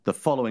The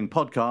following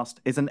podcast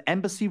is an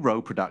Embassy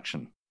Row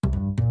production.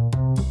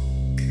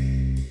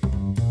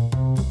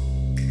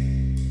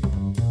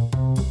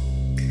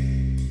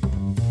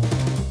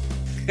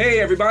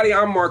 Hey everybody,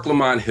 I'm Marc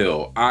Lamont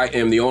Hill. I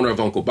am the owner of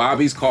Uncle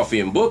Bobby's Coffee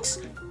and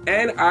Books,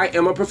 and I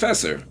am a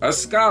professor, a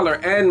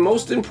scholar, and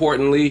most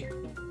importantly,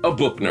 a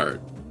book nerd.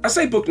 I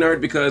say book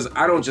nerd because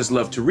I don't just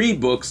love to read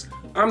books,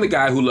 I'm the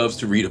guy who loves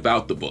to read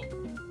about the book.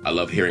 I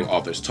love hearing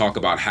authors talk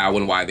about how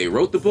and why they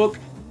wrote the book,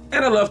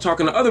 and I love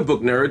talking to other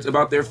book nerds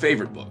about their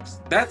favorite books.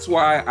 That's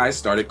why I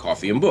started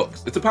Coffee and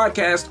Books. It's a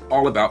podcast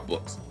all about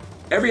books.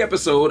 Every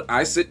episode,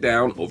 I sit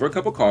down over a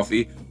cup of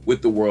coffee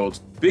with the world's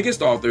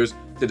biggest authors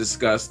to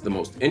discuss the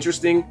most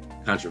interesting,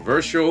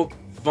 controversial,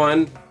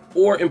 fun,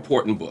 or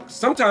important books.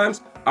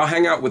 Sometimes I'll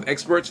hang out with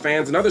experts,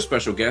 fans, and other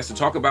special guests to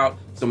talk about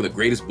some of the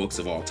greatest books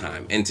of all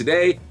time. And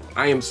today,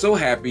 I am so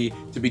happy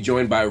to be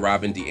joined by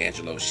Robin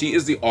DiAngelo. She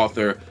is the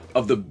author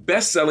of the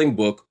best-selling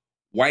book,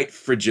 White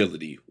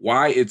Fragility,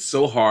 Why It's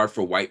So Hard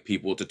for White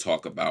People to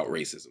Talk About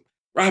Racism.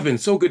 Robin,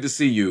 so good to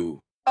see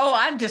you. Oh,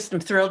 I'm just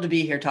thrilled to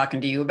be here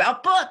talking to you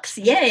about books.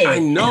 Yay. I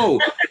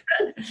know.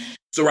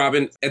 So,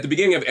 Robin, at the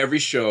beginning of every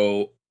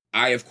show,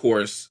 I, of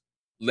course,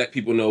 let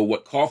people know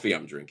what coffee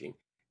I'm drinking.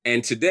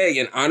 And today,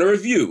 in honor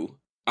of you,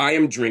 I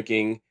am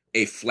drinking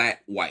a flat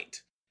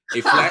white.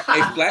 A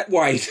flat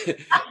white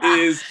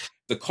is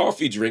the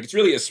coffee drink. It's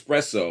really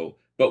espresso,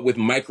 but with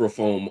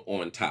microfoam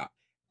on top.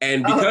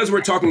 And because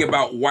we're talking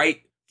about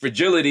white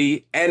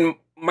fragility and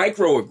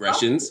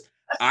microaggressions,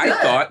 I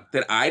thought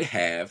that I'd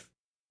have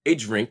a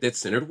drink that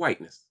centered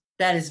whiteness.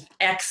 That is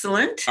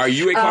excellent. Are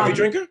you a coffee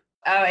drinker?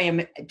 I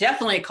am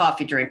definitely a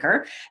coffee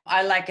drinker.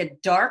 I like a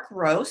dark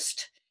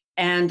roast,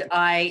 and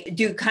I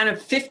do kind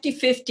of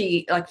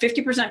 50-50, like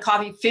 50%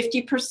 coffee,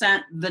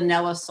 50%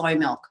 vanilla soy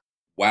milk.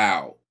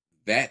 Wow,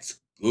 that's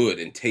good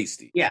and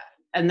tasty. Yeah,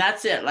 and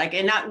that's it.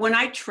 When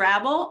I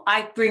travel,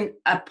 I bring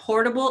a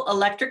portable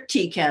electric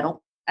tea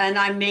kettle, and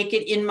I make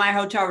it in my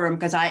hotel room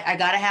because I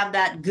got to have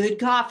that good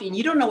coffee, and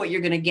you don't know what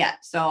you're going to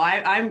get. So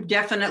I'm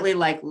definitely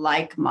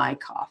like my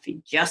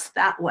coffee just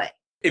that way.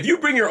 If you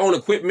bring your own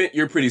equipment,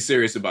 you're pretty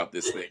serious about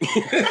this thing.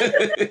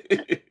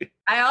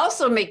 I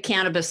also make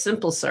cannabis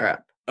simple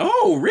syrup.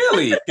 Oh,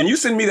 really? Can you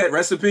send me that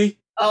recipe?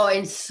 Oh,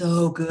 it's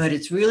so good.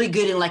 It's really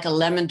good in like a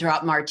lemon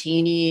drop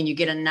martini, and you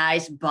get a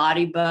nice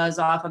body buzz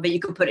off of it. You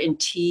can put it in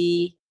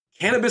tea.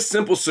 Cannabis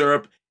simple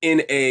syrup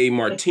in a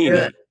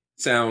martini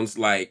sounds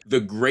like the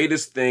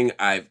greatest thing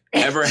I've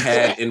ever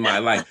had in my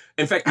life.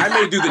 In fact, I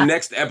may do the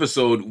next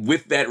episode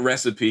with that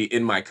recipe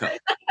in my cup.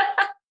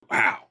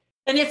 Wow.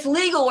 And it's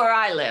legal where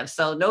I live,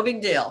 so no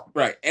big deal.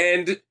 Right.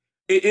 And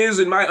it is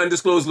in my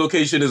undisclosed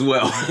location as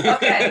well.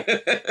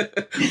 Okay.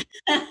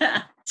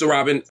 So,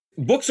 Robin,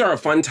 books are a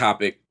fun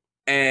topic.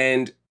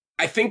 And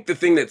I think the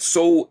thing that's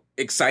so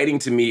exciting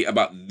to me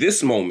about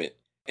this moment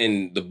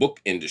in the book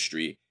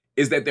industry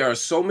is that there are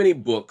so many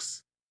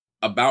books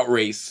about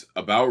race,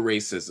 about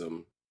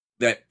racism,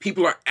 that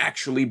people are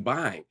actually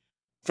buying.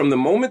 From the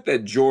moment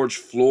that George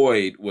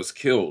Floyd was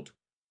killed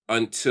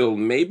until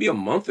maybe a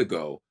month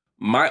ago,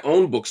 my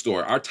own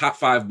bookstore, our top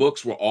 5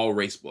 books were all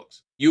race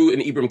books. You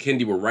and Ibram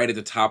Kendi were right at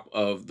the top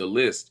of the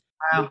list.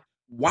 Wow.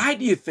 Why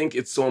do you think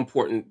it's so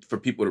important for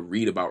people to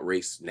read about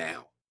race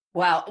now?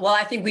 Wow. Well,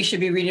 I think we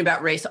should be reading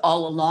about race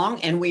all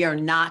along, and we are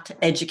not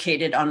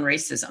educated on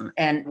racism.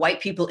 And white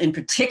people in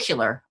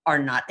particular are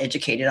not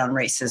educated on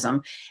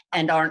racism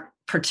and aren't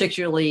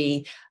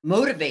particularly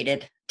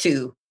motivated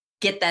to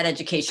get that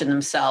education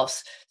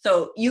themselves.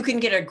 So you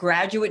can get a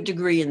graduate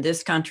degree in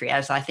this country,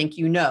 as I think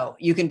you know.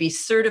 You can be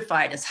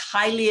certified as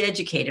highly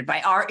educated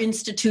by our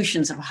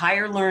institutions of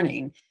higher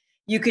learning.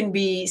 You can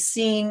be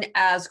seen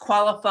as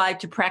qualified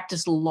to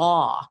practice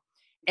law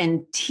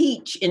and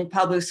teach in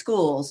public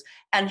schools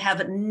and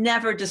have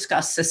never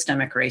discussed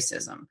systemic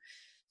racism.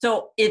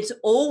 So it's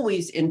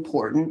always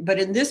important. But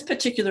in this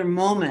particular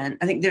moment,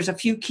 I think there's a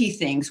few key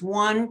things.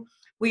 One,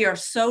 we are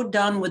so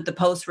done with the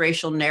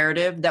post-racial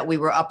narrative that we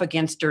were up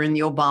against during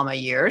the Obama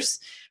years,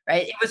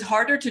 right? It was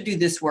harder to do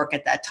this work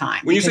at that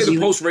time. When you say the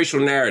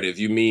post-racial narrative,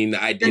 you mean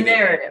the idea? The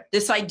narrative,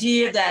 this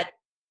idea that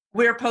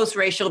we're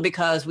post-racial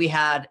because we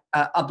had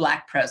a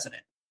Black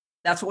president.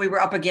 That's what we were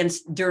up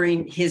against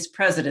during his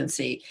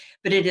presidency.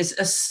 But it is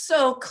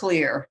so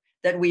clear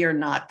that we are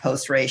not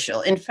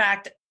post-racial. In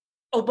fact,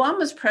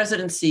 Obama's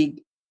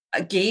presidency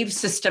gave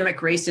systemic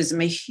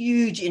racism a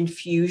huge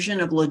infusion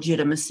of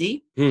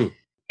legitimacy.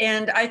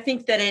 And I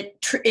think that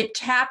it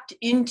tapped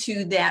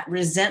into that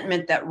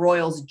resentment that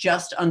roils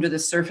just under the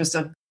surface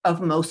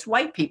of most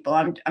white people.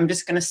 I'm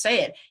just going to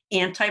say it.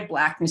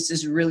 Anti-Blackness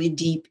is really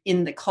deep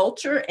in the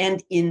culture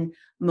and in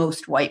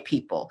most white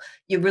people.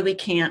 You really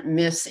can't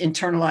miss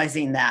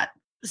internalizing that.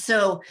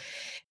 So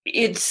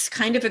it's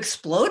kind of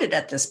exploded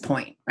at this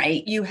point,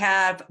 right? You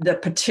have the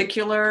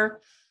particular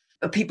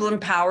people in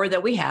power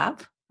that we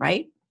have,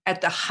 right?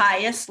 At the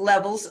highest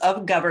levels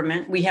of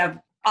government, we have,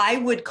 I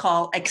would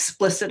call,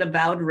 explicit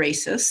avowed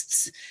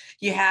racists.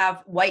 You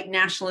have white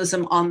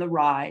nationalism on the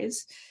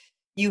rise.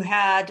 You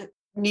had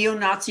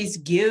neo-Nazis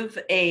give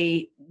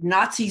a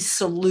Nazi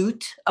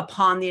salute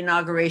upon the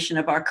inauguration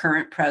of our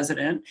current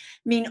president.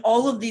 I mean,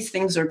 all of these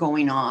things are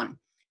going on.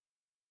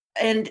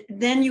 And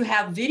then you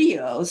have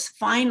videos,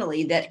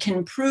 finally, that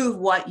can prove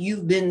what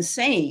you've been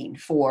saying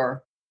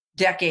for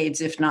decades,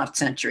 if not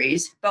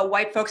centuries. But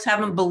white folks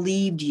haven't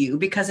believed you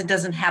because it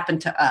doesn't happen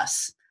to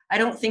us. I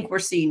don't think we're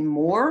seeing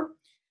more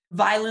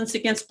violence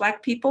against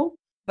Black people,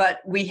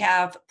 but we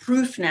have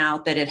proof now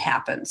that it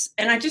happens.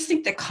 And I just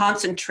think the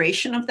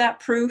concentration of that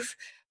proof,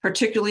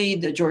 particularly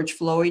the George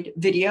Floyd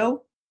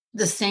video,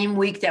 the same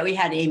week that we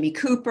had Amy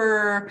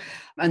Cooper,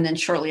 and then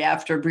shortly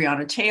after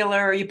Breonna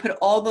Taylor, you put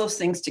all those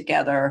things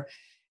together,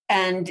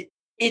 and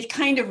it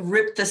kind of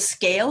ripped the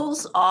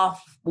scales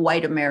off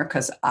white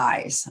America's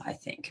eyes, I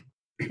think.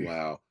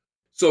 Wow.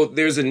 So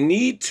there's a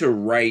need to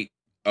write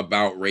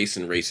about race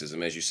and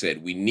racism. As you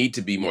said, we need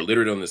to be more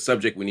literate on the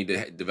subject. We need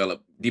to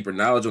develop deeper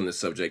knowledge on this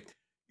subject.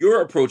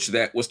 Your approach to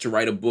that was to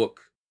write a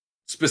book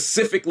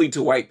specifically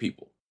to white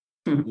people.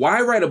 Mm-hmm.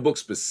 Why write a book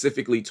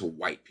specifically to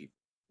white people?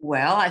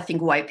 Well, I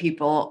think white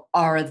people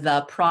are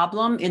the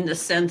problem in the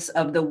sense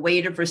of the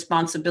weight of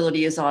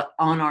responsibility is on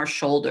our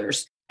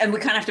shoulders. And we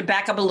kind of have to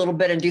back up a little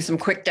bit and do some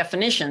quick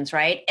definitions,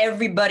 right?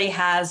 Everybody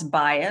has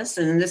bias,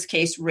 and in this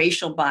case,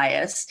 racial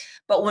bias.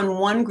 But when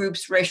one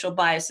group's racial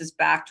bias is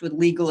backed with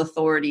legal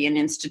authority and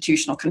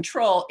institutional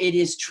control, it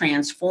is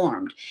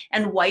transformed.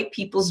 And white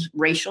people's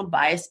racial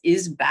bias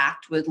is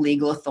backed with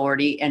legal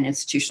authority and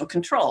institutional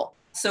control.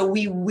 So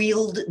we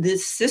wield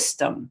this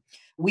system.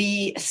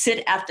 We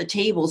sit at the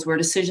tables where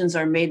decisions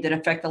are made that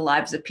affect the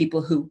lives of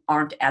people who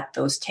aren't at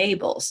those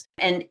tables.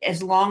 And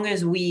as long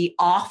as we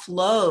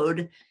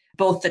offload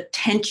both the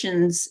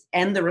tensions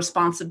and the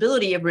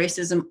responsibility of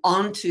racism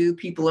onto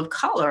people of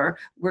color,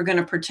 we're going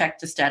to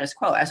protect the status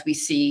quo. As we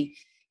see,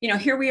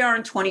 here we are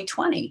in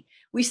 2020.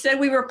 We said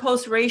we were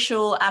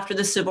post-racial after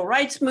the civil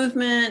rights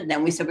movement.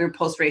 Then we said we were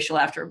post-racial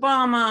after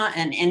Obama.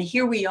 And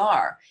here we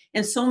are.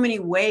 In so many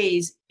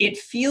ways, it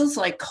feels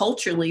like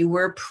culturally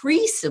we're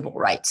pre-civil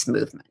rights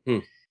movement,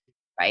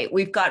 right?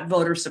 We've got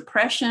voter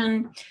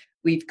suppression.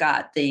 We've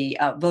got the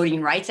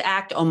Voting Rights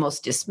Act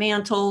almost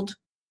dismantled.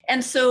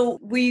 And so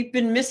we've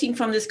been missing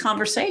from this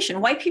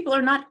conversation. White people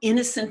are not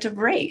innocent of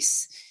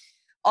race,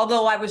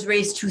 although I was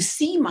raised to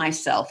see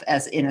myself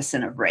as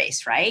innocent of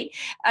race, right?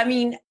 I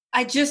mean,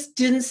 I just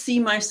didn't see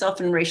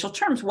myself in racial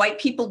terms. White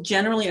people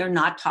generally are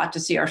not taught to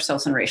see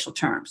ourselves in racial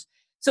terms.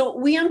 So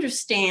we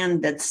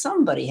understand that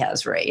somebody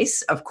has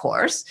race, of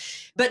course,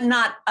 but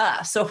not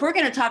us. So if we're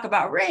going to talk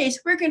about race,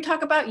 we're going to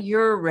talk about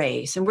your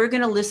race, and we're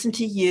going to listen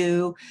to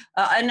you,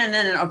 and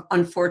then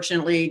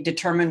unfortunately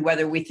determine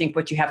whether we think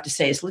what you have to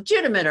say is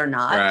legitimate or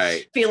not,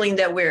 right, feeling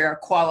that we're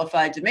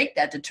qualified to make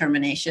that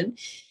determination.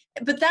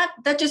 But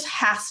that just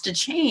has to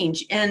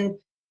change. And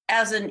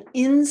as an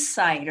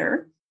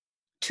insider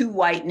to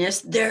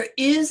whiteness, there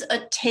is a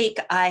take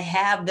I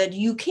have that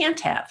you can't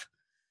have.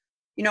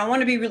 I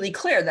want to be really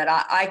clear that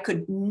I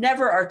could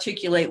never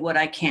articulate what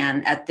I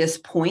can at this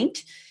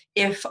point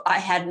if I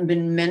hadn't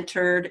been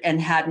mentored and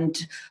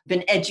hadn't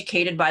been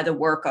educated by the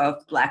work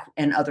of Black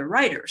and other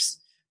writers.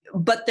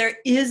 But there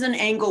is an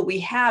angle we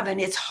have, and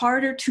it's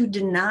harder to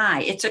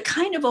deny. It's a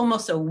kind of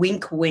almost a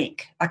wink,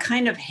 wink, a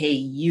kind of, hey,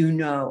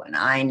 and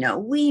I know,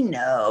 we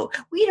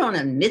don't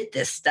admit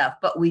this stuff,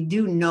 but we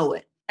do know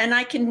it. And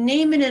I can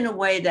name it in a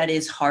way that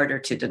is harder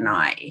to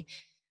deny.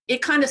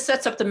 It kind of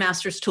sets up the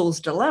master's tools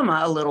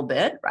dilemma a little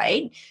bit,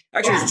 right?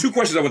 Actually, there's two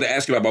questions I want to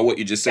ask you about what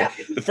you just said.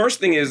 Yeah. The first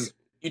thing is,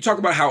 you talk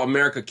about how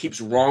America keeps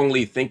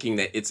wrongly thinking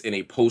that it's in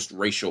a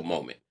post-racial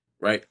moment,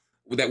 right?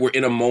 That we're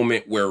in a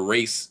moment where we're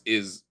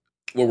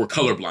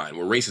colorblind,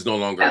 where race is no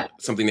longer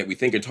something that we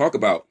think and talk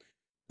about.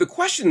 The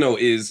question, though,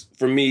 is,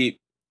 for me,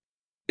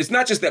 it's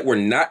not just that we're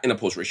not in a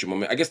post-racial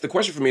moment. I guess the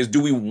question for me is,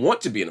 do we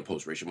want to be in a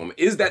post-racial moment?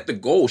 Is that the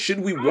goal? Should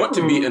we want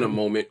to be in a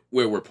moment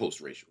where we're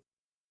post-racial?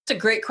 It's a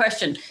great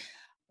question.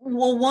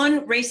 Well,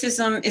 one,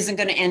 racism isn't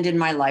going to end in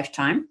my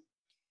lifetime.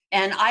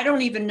 And I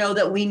don't even know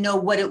that we know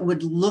what it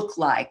would look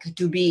like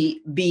to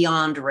be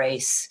beyond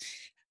race.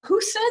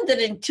 Who said that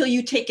until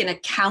you take an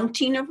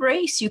accounting of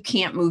race, you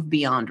can't move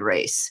beyond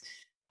race?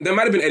 That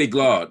might have been Eddie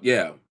Glaude,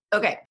 yeah.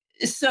 Okay.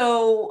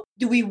 So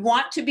do we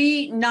want to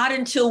be? Not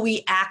until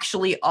we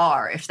actually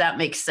are, if that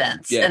makes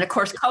sense. Yeah. And of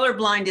course,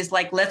 colorblind is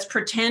like, let's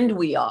pretend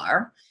we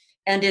are.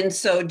 And in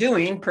so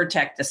doing,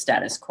 protect the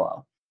status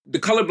quo. The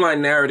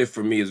colorblind narrative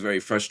for me is very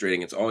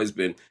frustrating. It's always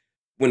been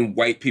when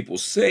white people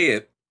say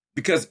it,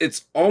 because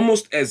it's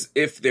almost as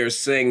if they're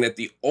saying that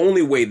the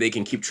only way they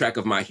can keep track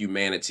of my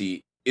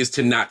humanity is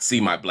to not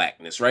see my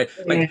Blackness, right?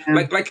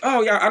 Like,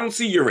 oh yeah, I don't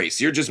see your race.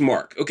 You're just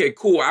Marc. Okay,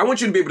 cool. I want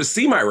you to be able to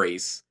see my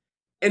race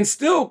and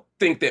still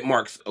think that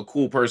Marc's a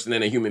cool person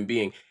and a human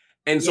being.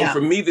 And so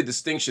for me, the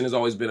distinction has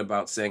always been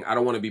about saying, I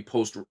don't want to be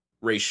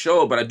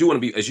post-racial, but I do want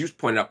to be, as you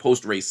pointed out,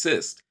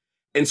 post-racist.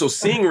 And so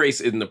seeing race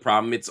isn't the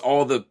problem. It's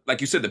all the,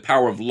 like you said, the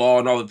power of law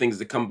and all the things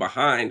that come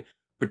behind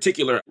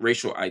particular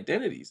racial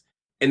identities.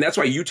 And that's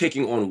why you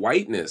taking on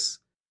whiteness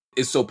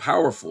is so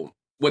powerful.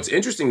 What's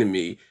interesting to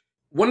me,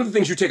 one of the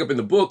things you take up in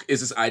the book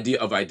is this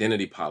idea of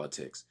identity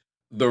politics.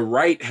 The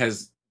right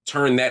has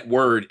turn that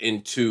word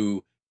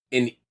into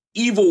an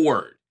evil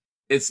word.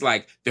 It's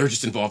like they're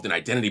just involved in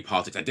identity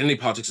politics. Identity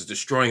politics is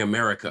destroying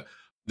America.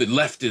 The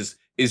left is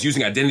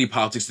using identity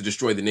politics to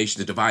destroy the nation,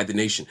 to divide the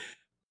nation.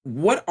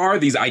 What are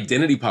these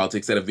identity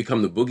politics that have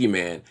become the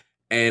boogeyman?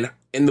 And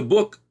in the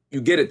book,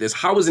 you get at this.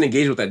 How is an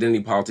engagement with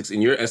identity politics,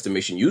 in your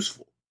estimation,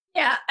 useful?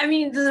 Yeah, I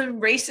mean, the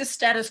racist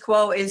status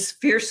quo is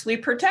fiercely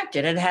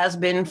protected. It has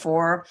been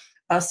for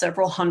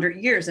several hundred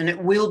years, and it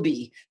will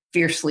be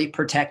fiercely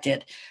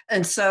protected.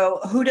 And so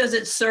who does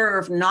it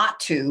serve not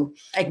to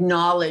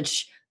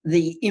acknowledge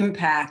the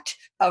impact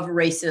of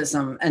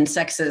racism and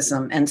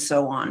sexism and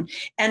so on?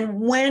 And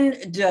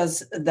when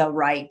does the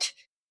right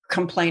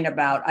complain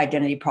about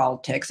identity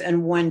politics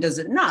and when does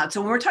it not?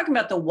 So when we're talking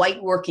about the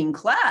white working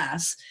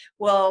class,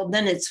 well,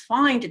 then it's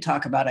fine to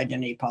talk about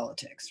identity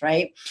politics,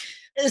 right?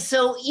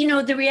 So,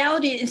 the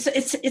reality is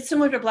it's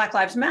similar to Black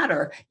Lives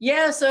Matter.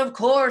 Yes, of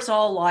course,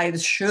 all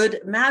lives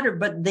should matter,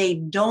 but they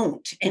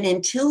don't. And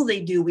until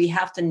they do, we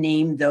have to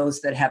name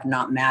those that have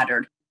not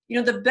mattered.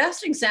 The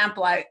best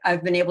example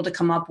I've been able to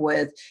come up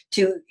with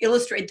to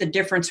illustrate the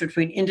difference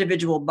between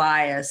individual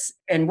bias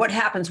and what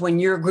happens when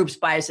your group's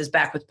bias is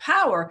back with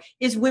power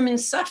is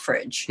women's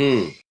suffrage.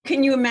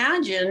 Can you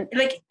imagine,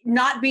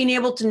 not being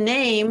able to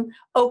name,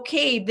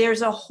 okay,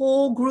 there's a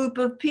whole group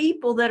of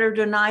people that are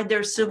denied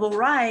their civil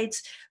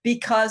rights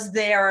because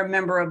they are a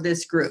member of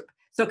this group.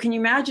 So can you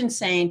imagine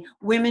saying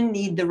women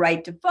need the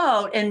right to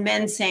vote and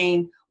men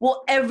saying,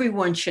 well,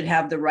 everyone should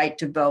have the right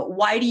to vote.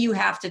 Why do you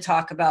have to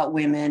talk about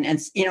women? And,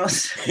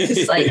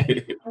 it's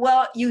like,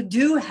 well, you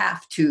do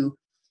have to,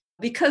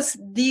 because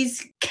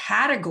these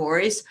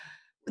categories,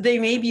 they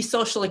may be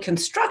socially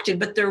constructed,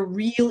 but they're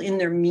real in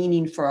their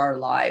meaning for our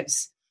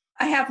lives.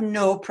 I have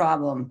no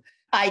problem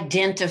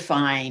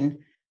identifying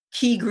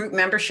key group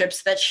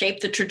memberships that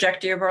shape the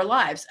trajectory of our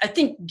lives. I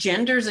think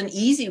gender is an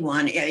easy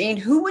one. I mean,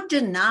 who would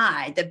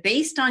deny that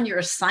based on your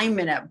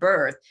assignment at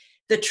birth,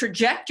 the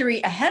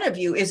trajectory ahead of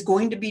you is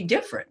going to be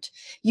different?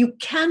 You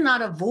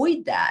cannot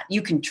avoid that.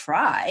 You can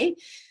try,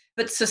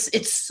 but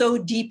it's so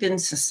deep in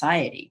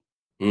society.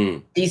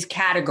 These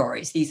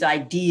categories, these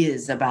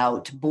ideas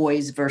about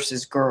boys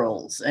versus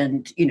girls,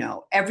 and,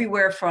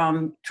 everywhere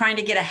from trying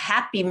to get a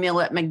Happy Meal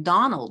at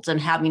McDonald's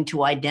and having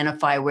to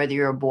identify whether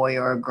you're a boy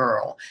or a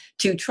girl,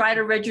 to try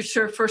to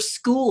register for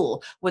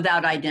school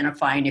without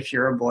identifying if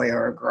you're a boy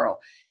or a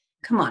girl.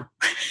 Come on.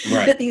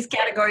 Right. These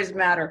categories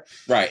matter.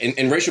 Right.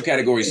 And racial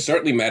categories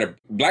certainly matter.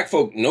 Black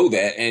folk know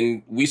that,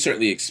 and we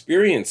certainly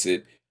experience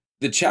it.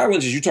 The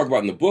challenges you talk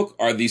about in the book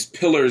are these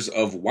pillars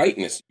of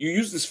whiteness. You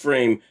use this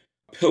frame,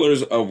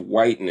 pillars of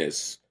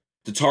whiteness,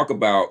 to talk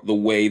about the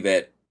way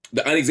that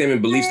the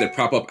unexamined beliefs that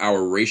prop up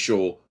our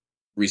racial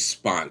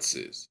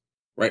responses,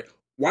 right?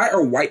 Why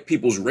are white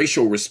people's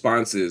racial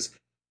responses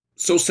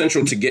so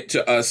central to get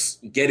to us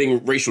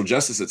getting racial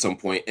justice at some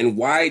point? And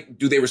why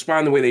do they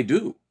respond the way they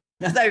do?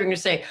 I thought you were going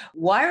to say,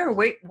 why are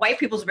white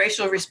people's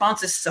racial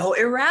responses so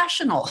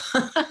irrational?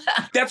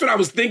 That's what I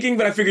was thinking,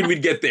 but I figured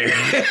we'd get there.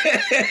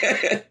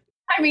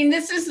 I mean,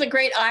 this is the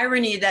great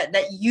irony that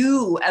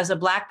you, as a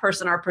Black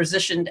person, are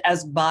positioned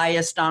as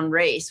biased on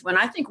race, when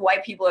I think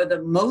white people are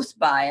the most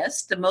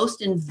biased, the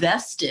most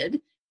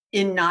invested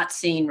in not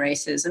seeing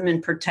racism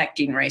and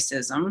protecting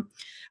racism,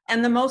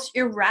 and the most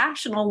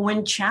irrational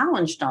when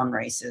challenged on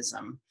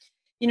racism.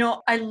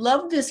 I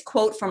love this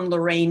quote from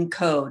Lorraine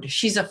Code.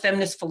 She's a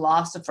feminist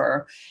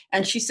philosopher,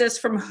 and she says,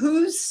 from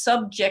whose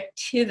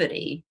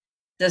subjectivity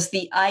does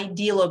the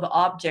ideal of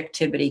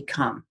objectivity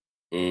come?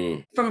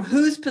 From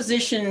whose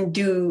position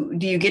do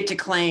you get to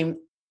claim,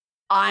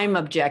 I'm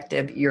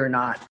objective, you're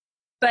not?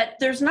 But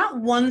there's not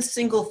one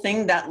single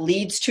thing that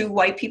leads to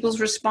white people's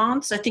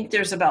response. I think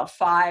there's about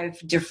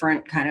 5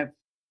 different kind of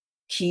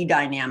key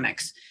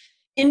dynamics.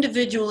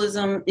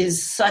 Individualism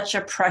is such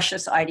a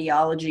precious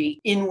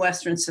ideology in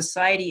Western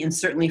society, and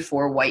certainly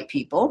for white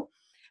people.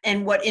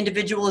 And what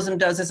individualism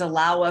does is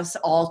allow us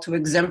all to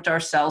exempt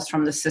ourselves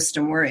from the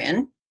system we're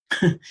in.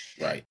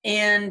 Right.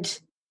 And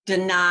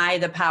deny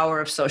the power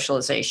of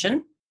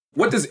socialization.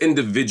 What does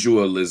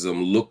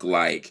individualism look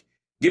like?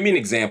 Give me an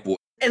example.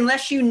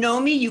 Unless you know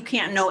me, you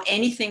can't know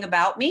anything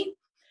about me,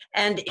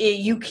 and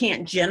you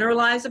can't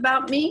generalize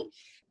about me.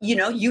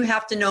 You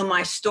have to know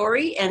my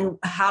story and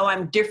how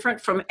I'm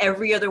different from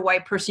every other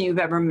white person you've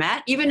ever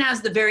met, even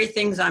as the very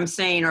things I'm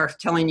saying are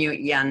telling you,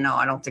 yeah, no,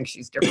 I don't think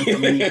she's different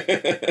from me.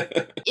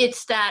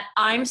 It's that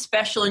I'm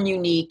special and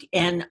unique,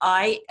 and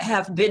I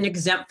have been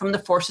exempt from the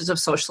forces of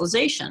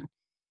socialization.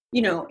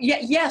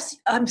 Yes,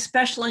 I'm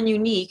special and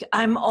unique.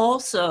 I'm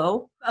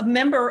also a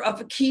member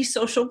of key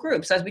social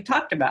groups, as we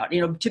talked about.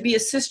 To be a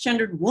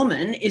cisgendered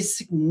woman is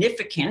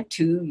significant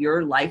to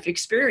your life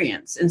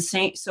experience, and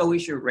so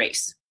is your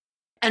race.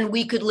 And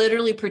we could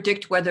literally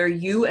predict whether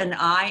you and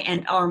I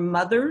and our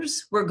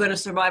mothers were going to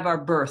survive our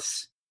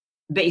births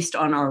based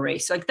on our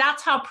race.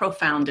 That's how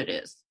profound it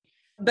is.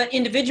 But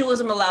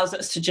individualism allows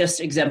us to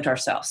just exempt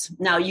ourselves.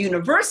 Now,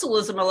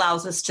 universalism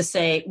allows us to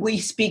say, we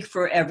speak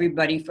for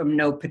everybody from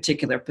no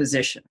particular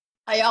position.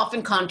 I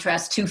often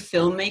contrast 2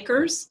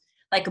 filmmakers.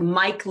 Like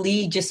Mike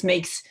Lee just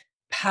makes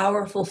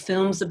powerful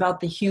films about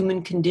the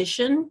human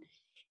condition.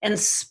 And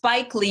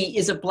Spike Lee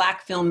is a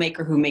Black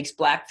filmmaker who makes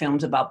Black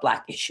films about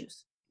Black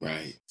issues.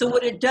 Right. So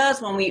what it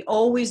does when we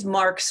always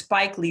mark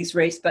Spike Lee's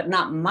race, but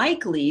not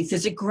Mike Lee's,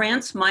 is it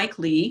grants Mike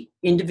Lee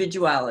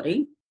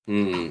individuality,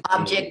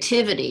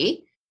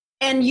 objectivity,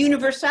 and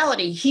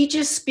universality. He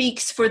just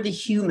speaks for the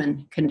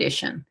human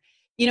condition.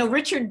 You know,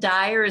 Richard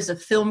Dyer is a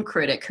film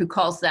critic who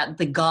calls that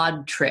the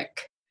God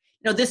trick.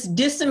 You know, this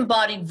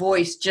disembodied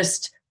voice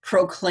just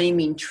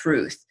proclaiming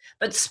truth.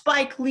 But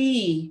Spike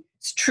Lee's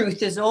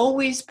truth is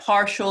always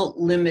partial,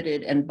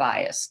 limited, and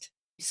biased.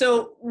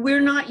 So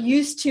we're not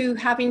used to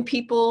having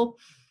people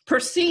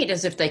proceed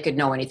as if they could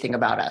know anything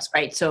about us,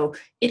 right? So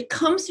it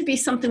comes to be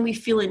something we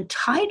feel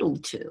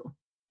entitled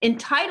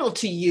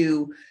to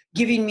you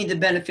giving me the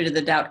benefit of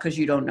the doubt because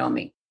you don't know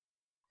me.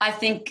 I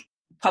think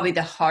probably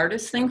the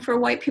hardest thing for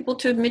white people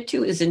to admit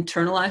to is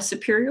internalized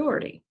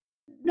superiority.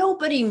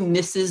 Nobody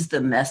misses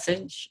the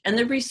message. And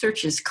the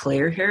research is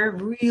clear here,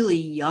 really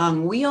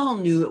young. We all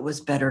knew it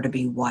was better to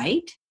be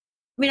white.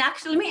 I mean,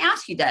 actually, let me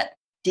ask you that.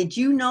 Did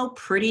you know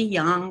pretty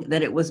young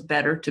that it was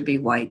better to be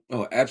white?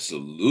 Oh,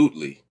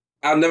 absolutely.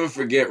 I'll never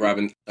forget,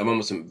 Robin. I'm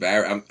almost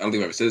embarrassed. I don't think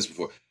I've ever said this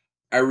before.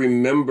 I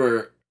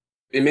remember,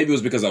 and maybe it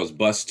was because I was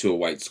bused to a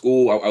white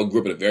school. I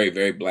grew up in a very,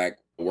 very Black,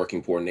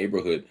 working poor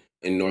neighborhood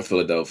in North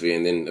Philadelphia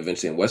and then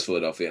eventually in West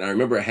Philadelphia. And I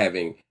remember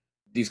having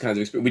these kinds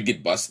of experiences. We'd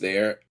get bused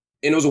there.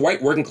 And it was a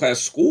white working class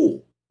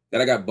school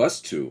that I got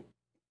bused to.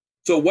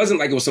 So it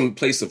wasn't like it was some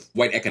place of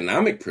white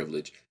economic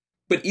privilege.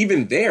 But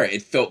even there,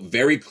 it felt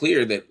very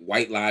clear that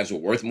white lives were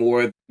worth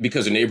more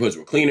because their neighborhoods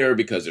were cleaner,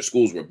 because their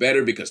schools were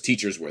better, because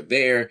teachers were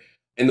there.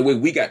 And the way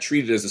we got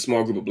treated as a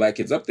small group of Black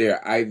kids up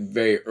there, I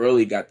very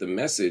early got the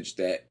message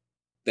that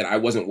I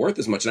wasn't worth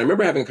as much. And I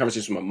remember having a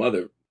conversation with my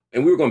mother,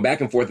 and we were going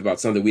back and forth about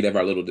something. We'd have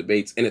our little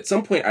debates. And at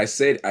some point I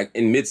said,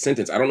 in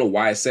mid-sentence, I don't know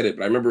why I said it,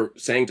 but I remember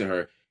saying to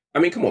her, I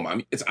mean, come on,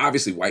 Mom, it's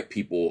obviously white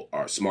people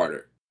are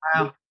smarter.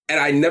 Wow. And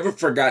I never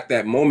forgot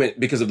that moment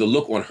because of the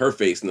look on her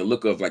face and the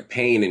look of like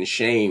pain and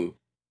shame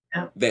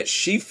that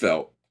she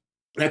felt.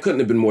 And I couldn't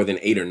have been more than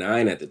 8 or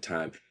 9 at the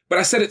time. But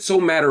I said it so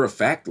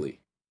matter-of-factly.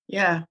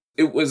 Yeah.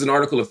 It was an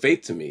article of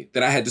faith to me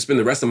that I had to spend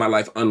the rest of my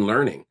life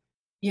unlearning.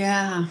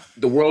 Yeah.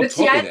 The world taught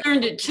me that. I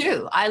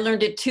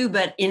learned it too,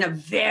 but in a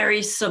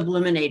very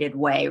subliminated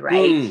way,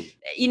 right?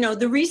 You know,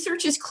 the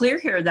research is clear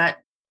here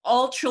that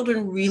all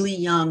children really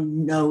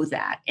young know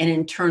that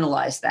and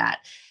internalize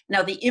that.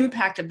 Now, the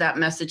impact of that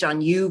message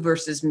on you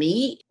versus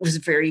me was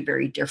very,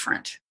 very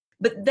different.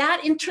 But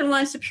that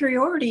internalized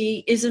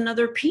superiority is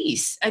another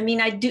piece. I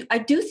mean, I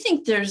do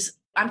think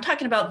I'm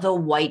talking about the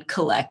white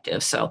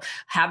collective. So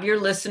have your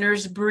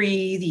listeners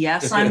breathe.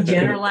 Yes, I'm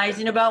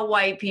generalizing about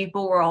white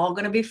people. We're all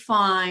going to be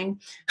fine.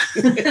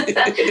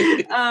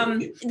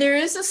 There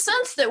is a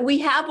sense that we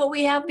have what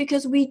we have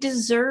because we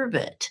deserve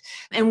it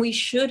and we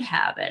should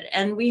have it.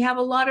 And we have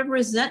a lot of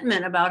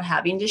resentment about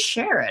having to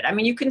share it. I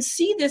mean, you can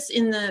see this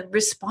in the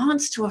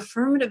response to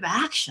affirmative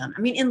action.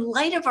 I mean, in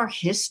light of our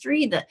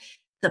history, the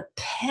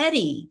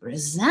petty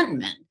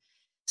resentment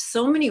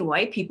so many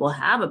white people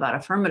have about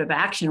affirmative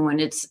action when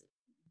it's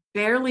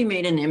barely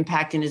made an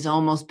impact and has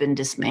almost been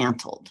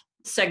dismantled.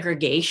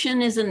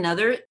 Segregation is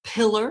another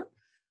pillar.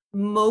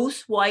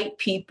 Most white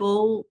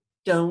people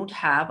don't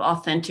have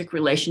authentic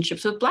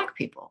relationships with Black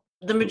people.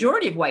 The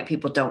majority of white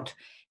people don't.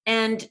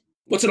 And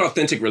what's an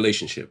authentic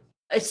relationship?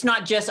 It's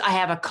not just I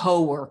have a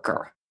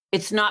coworker.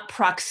 It's not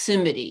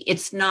proximity.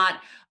 It's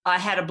not I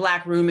had a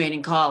Black roommate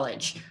in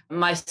college.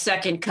 My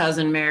second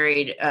cousin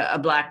married a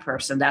Black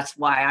person. That's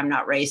why I'm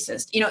not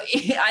racist. You know,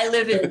 I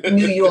live in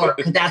New York.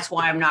 That's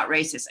why I'm not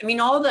racist. I mean,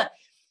 all the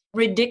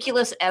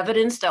ridiculous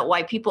evidence that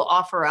white people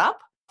offer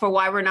up for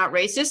why we're not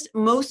racist,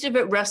 most of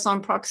it rests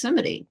on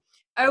proximity.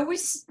 I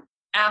always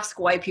ask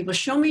white people,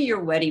 show me your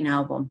wedding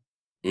album.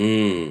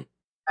 Right?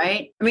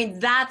 I mean,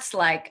 that's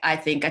like, I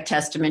think, a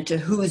testament to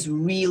who's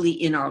really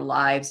in our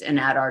lives and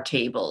at our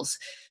tables.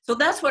 So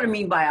that's what I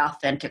mean by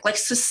authentic, like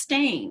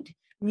sustained,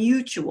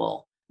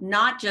 mutual,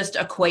 not just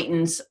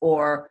acquaintance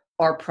or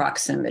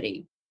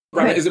proximity.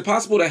 Right. Is it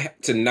possible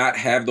to not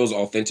have those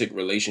authentic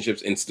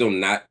relationships and still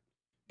not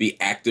be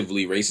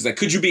actively racist? Like,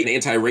 could you be an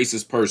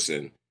anti-racist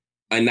person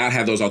and not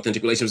have those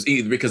authentic relationships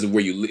either because of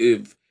where you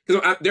live?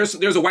 Because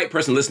there's a white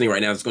person listening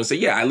right now that's going to say,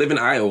 yeah, I live in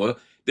Iowa.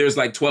 There's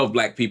like 12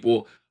 Black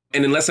people.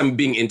 And unless I'm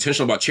being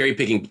intentional about cherry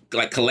picking,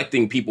 like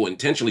collecting people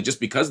intentionally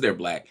just because they're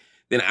Black,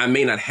 then I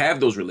may not have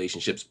those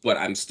relationships, but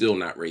I'm still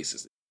not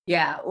racist.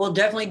 Yeah, well,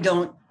 definitely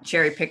don't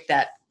cherry pick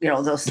that, you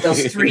know, those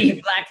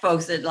 3 Black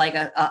folks that like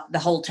the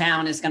whole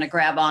town is going to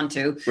grab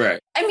onto. Right.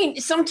 I mean,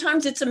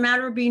 sometimes it's a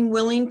matter of being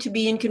willing to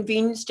be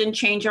inconvenienced and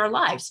change our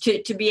lives,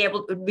 to be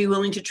able to be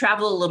willing to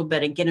travel a little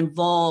bit and get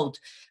involved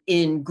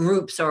in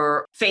groups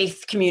or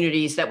faith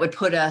communities that would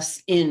put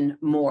us in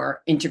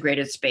more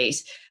integrated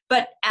space.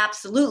 But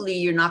absolutely,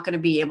 you're not going to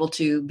be able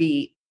to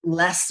be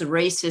less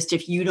racist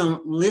if you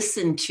don't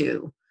listen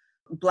to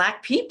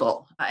Black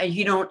people.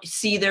 You don't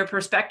see their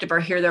perspective or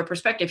hear their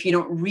perspective. You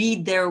don't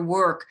read their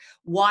work,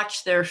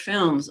 watch their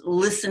films,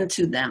 listen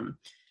to them.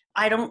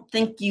 I don't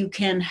think you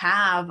can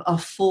have a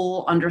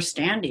full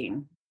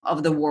understanding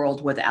of the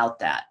world without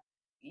that.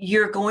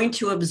 You're going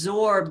to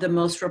absorb the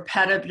most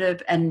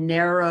repetitive and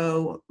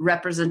narrow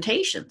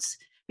representations.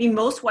 I mean,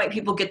 most white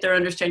people get their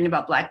understanding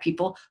about Black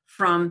people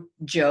from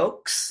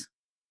jokes,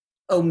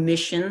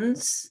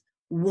 omissions,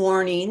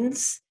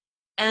 warnings,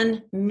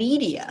 and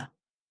media.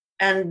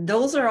 And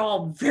those are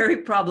all very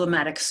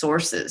problematic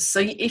sources. So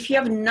if you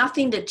have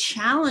nothing to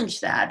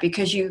challenge that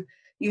because you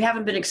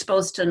haven't been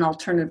exposed to an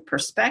alternative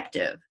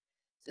perspective.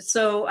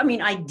 So, I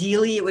mean,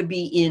 ideally it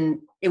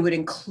would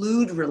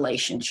include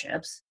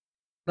relationships,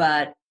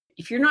 but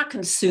if you're not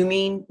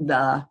consuming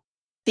the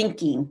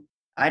thinking,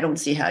 I don't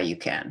see how you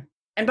can.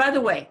 And by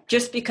the way,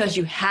 just because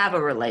you have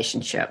a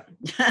relationship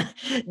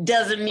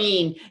doesn't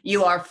mean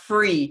you are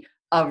free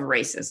of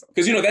racism.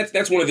 Because,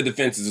 that's one of the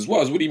defenses as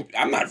well.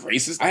 I'm not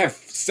racist. I have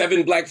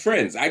 7 Black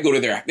friends. I go to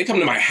they come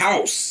to my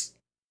house.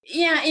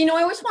 Yeah, I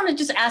always want to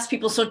just ask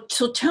people, so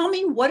tell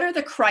me, what are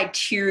the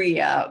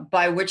criteria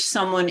by which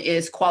someone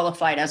is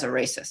qualified as a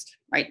racist,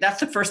 right? That's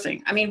the first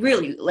thing. I mean,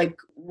 really, like,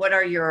 what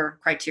are your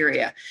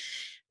criteria?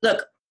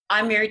 Look,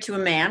 I'm married to a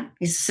man.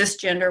 He's a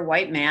cisgender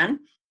white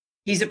man.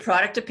 He's a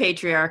product of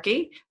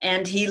patriarchy,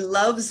 and he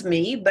loves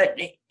me, but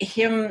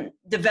him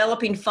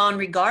developing fond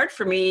regard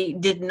for me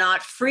did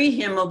not free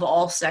him of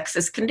all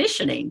sexist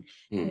conditioning.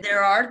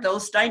 There are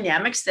those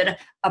dynamics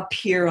that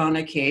appear on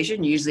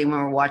occasion, usually when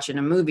we're watching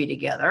a movie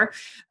together,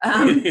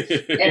 and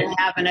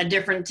having a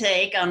different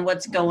take on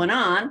what's going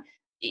on.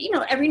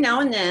 Every now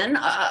and then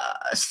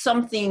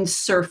something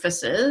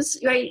surfaces,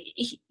 right?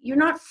 You're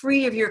not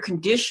free of your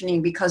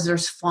conditioning because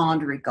there's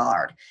fond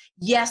regard.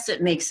 Yes,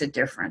 it makes a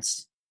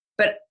difference,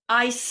 but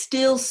I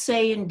still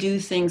say and do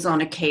things on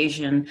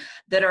occasion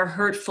that are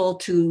hurtful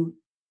to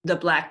the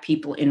Black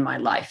people in my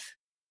life.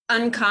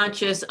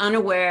 Unconscious,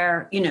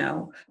 unaware,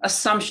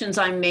 assumptions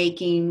I'm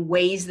making,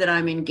 ways that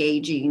I'm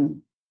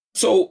engaging.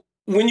 So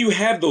when you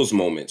have those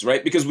moments,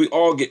 right, because we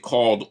all get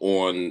called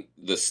on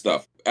this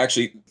stuff.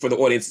 Actually, for the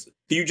audience,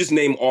 can you just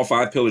name all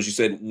 5 pillars? You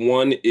said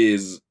one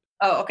is...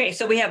 Oh, okay.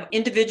 So we have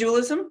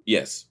individualism.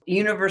 Yes.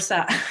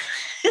 Universalism.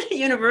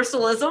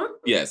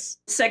 Yes.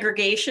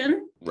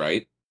 Segregation.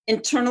 Right.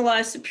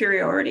 Internalized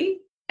superiority,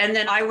 and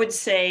then I would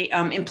say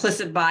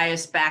implicit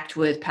bias backed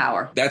with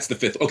power. That's the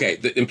 5th. Okay,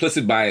 the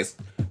implicit bias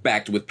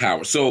backed with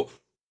power. So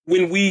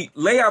when we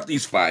lay out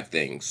these 5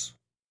 things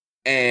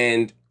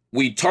and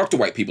we talk to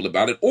white people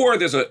about it, or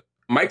there's a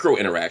micro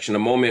interaction, a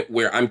moment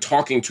where I'm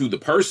talking to the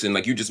person,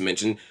 like you just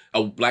mentioned,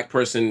 a Black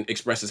person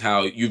expresses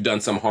how you've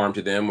done some harm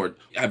to them or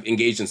have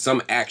engaged in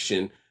some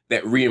action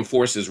that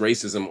reinforces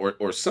racism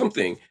or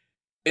something.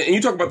 And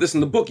you talk about this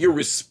in the book, your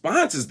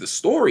response is the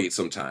story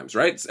sometimes,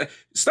 right?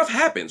 Stuff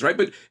happens, right?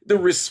 But the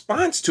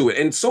response to it,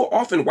 and so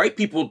often white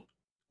people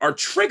are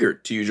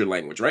triggered, to use your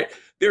language, right?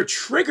 They're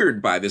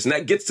triggered by this, and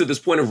that gets to this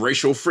point of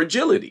racial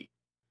fragility.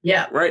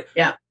 Yeah. Right?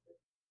 Yeah.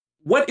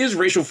 What is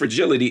racial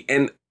fragility,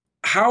 and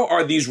how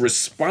are these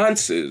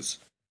responses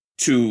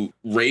to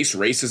race,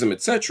 racism,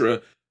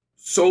 etc.,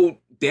 so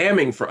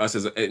damning for us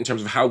in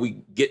terms of how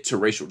we get to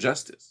racial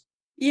justice?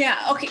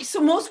 Yeah. Okay.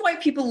 So most white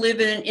people live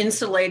in an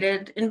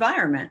insulated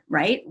environment,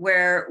 right?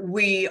 Where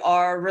we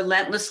are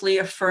relentlessly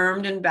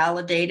affirmed and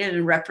validated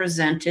and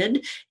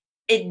represented.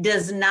 It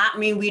does not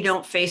mean we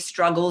don't face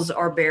struggles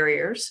or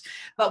barriers,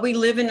 but we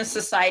live in a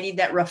society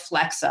that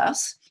reflects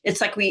us.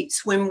 It's like we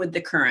swim with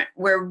the current.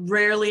 We're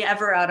rarely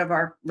ever out of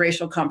our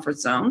racial comfort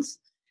zones.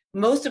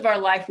 Most of our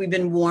life, we've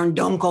been warned,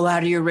 don't go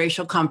out of your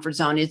racial comfort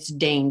zone. It's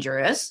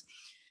dangerous.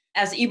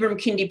 As Ibram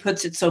Kendi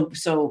puts it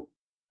so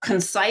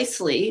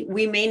concisely,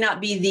 we may not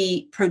be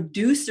the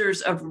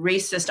producers of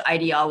racist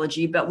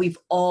ideology, but we've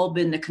all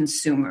been the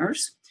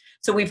consumers.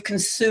 So we've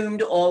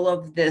consumed all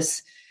of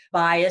this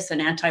bias and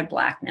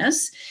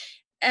anti-Blackness.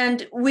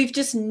 And we've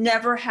just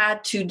never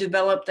had to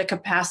develop the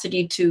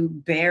capacity to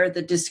bear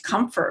the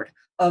discomfort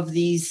of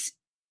these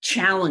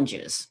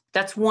challenges.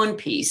 That's one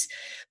piece.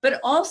 But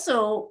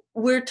also,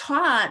 we're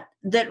taught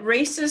that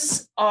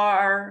racists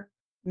are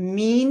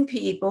mean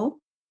people.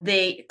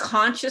 They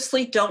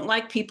consciously don't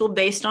like people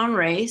based on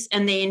race,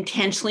 and they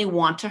intentionally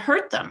want to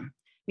hurt them.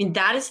 I mean,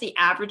 that is the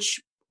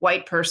average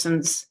white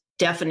person's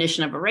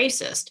definition of a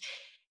racist.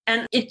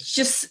 And it's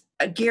just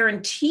a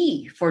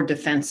guarantee for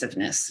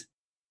defensiveness.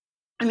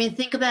 I mean,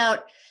 think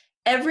about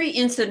every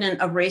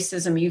incident of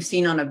racism you've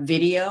seen on a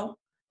video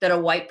that a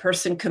white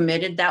person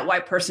committed. That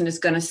white person is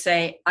going to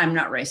say, I'm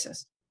not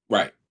racist.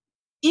 Right.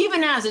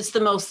 Even as it's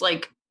the most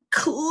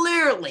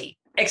clearly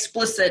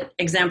explicit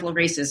example of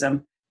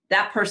racism,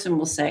 that person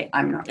will say,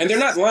 I'm not racist. And they're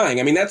not lying.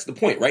 I mean, that's the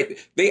point, right?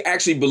 They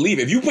actually believe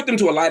it. If you put them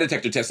to a lie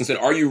detector test and said,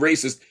 are you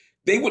racist?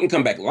 They wouldn't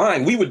come back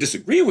lying. We would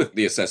disagree with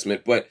the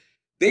assessment, but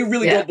they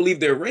really don't believe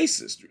they're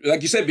racist.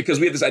 Like you said, because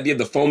we have this idea of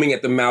the foaming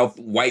at the mouth,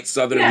 white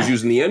Southerners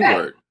using the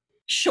N-word.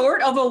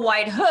 Short of a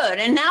white hood.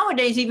 And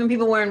nowadays, even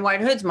people wearing white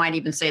hoods might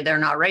even say they're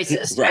not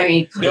racist. Right. I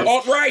mean, they're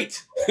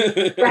alt-right.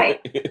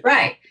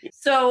 Right.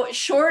 So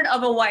short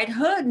of a white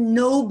hood,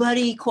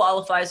 nobody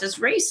qualifies as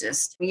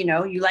racist.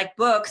 You like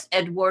books,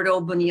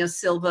 Eduardo Bonilla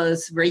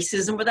Silva's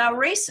Racism Without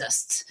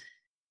Racists,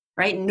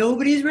 right?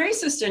 Nobody's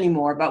racist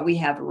anymore, but we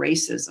have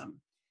racism.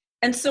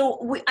 And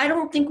so I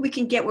don't think we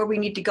can get where we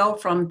need to go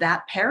from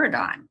that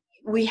paradigm.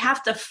 We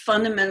have to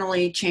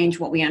fundamentally change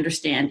what we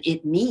understand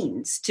it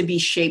means to be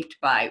shaped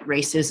by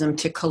racism,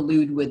 to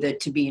collude with it,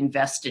 to be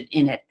invested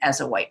in it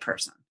as a white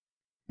person.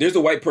 There's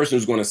a white person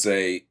who's going to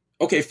say,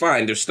 okay,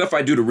 fine, there's stuff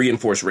I do to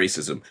reinforce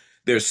racism.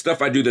 There's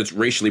stuff I do that's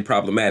racially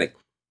problematic.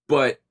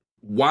 But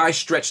why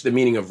stretch the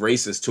meaning of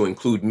racist to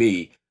include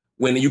me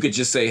when you could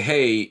just say,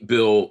 hey,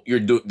 Bill,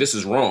 this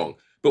is wrong.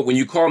 But when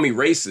you call me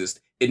racist,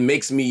 it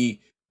makes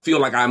me feel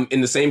like I'm in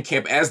the same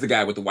camp as the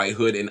guy with the white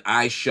hood and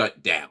I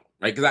shut down,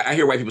 right? Because I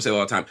hear white people say all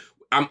the time,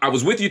 I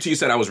was with you till you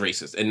said I was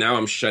racist and now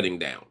I'm shutting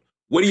down.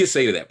 What do you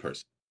say to that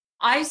person?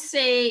 I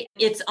say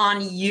it's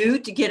on you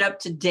to get up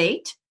to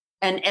date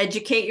and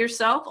educate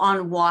yourself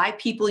on why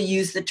people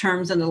use the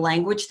terms and the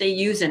language they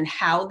use and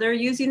how they're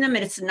using them.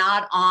 And it's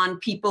not on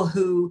people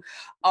who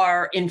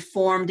are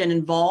informed and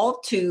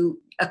involved to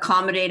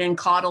accommodate and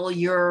coddle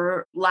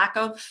your lack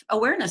of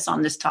awareness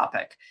on this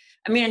topic.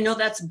 I mean, I know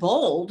that's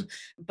bold,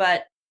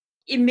 but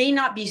it may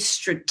not be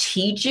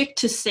strategic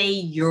to say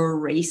you're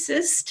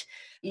racist.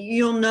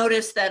 You'll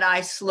notice that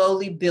I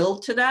slowly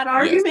build to that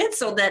argument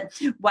so that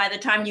by the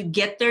time you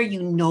get there,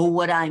 you know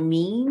what I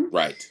mean.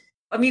 Right.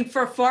 I mean,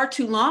 for far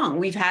too long,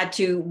 we've had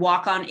to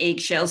walk on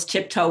eggshells,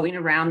 tiptoeing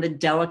around the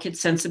delicate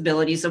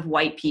sensibilities of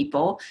white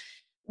people.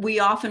 We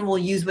often will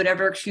use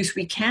whatever excuse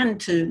we can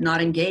to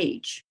not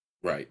engage.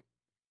 Right.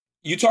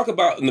 You talk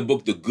about in the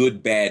book the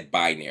good-bad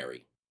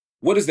binary.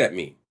 What does that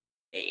mean?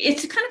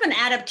 It's kind of an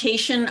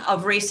adaptation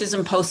of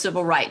racism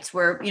post-civil rights,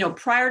 where,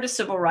 prior to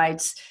civil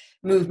rights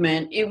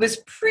movement, it was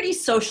pretty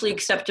socially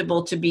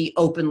acceptable to be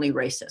openly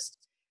racist.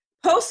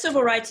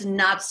 Post-civil rights,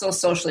 not so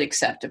socially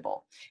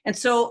acceptable. And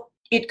so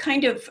it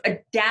kind of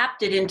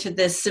adapted into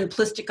this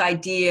simplistic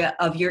idea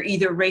of you're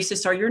either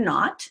racist or you're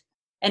not.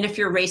 And if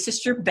you're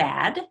racist, you're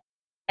bad.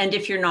 And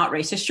if you're not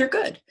racist, you're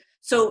good.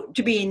 So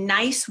to be a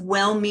nice,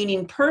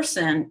 well-meaning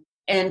person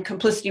and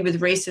complicity with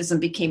racism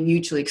became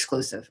mutually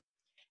exclusive.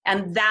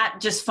 And that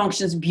just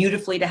functions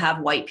beautifully to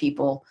have white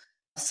people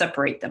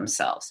separate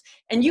themselves.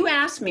 And you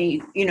asked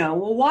me,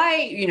 well, why,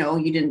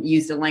 you didn't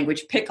use the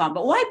language pick on,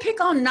 but why pick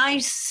on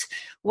nice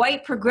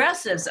white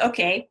progressives?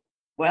 Okay,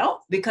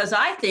 well, because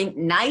I think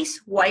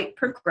nice white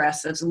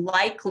progressives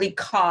likely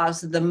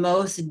cause the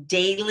most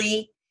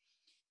daily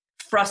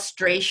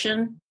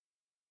frustration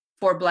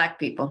for Black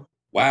people.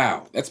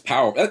 Wow, that's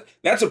powerful.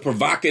 That's a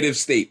provocative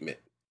statement.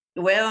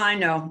 Well, I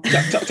know.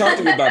 Talk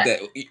to me about that.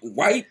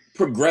 White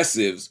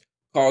progressives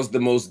cause the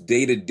most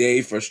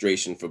day-to-day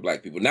frustration for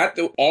Black people. Not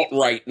the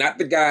alt-right, not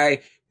the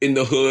guy in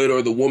the hood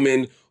or the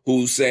woman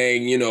who's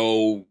saying,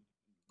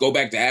 go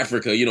back to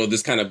Africa,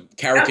 this kind of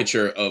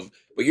caricature of,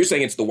 but you're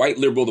saying it's the white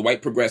liberal, the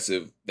white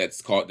progressive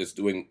that's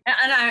doing.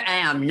 And I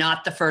am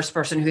not the first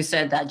person who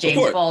said that.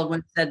 James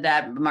Baldwin said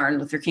that. Martin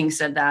Luther King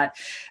said that.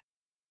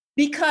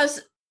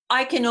 Because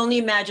I can only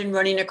imagine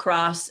running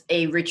across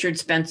a Richard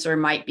Spencer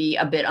might be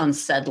a bit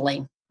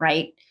unsettling,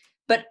 right?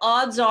 But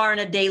odds are on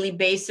a daily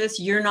basis,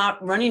 you're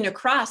not running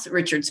across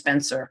Richard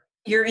Spencer.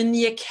 You're in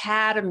the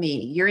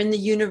academy, you're in the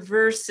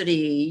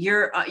university,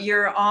 you're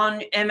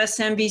on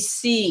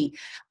MSNBC.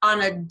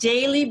 On a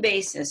daily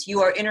basis,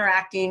 you are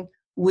interacting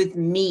with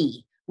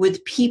me,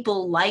 with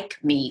people like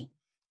me.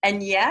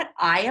 And yet,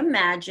 I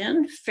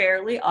imagine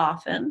fairly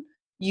often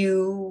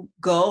you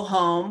go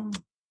home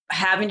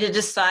having to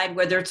decide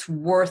whether it's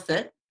worth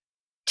it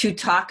to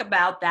talk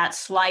about that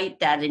slight,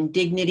 that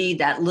indignity,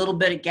 that little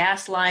bit of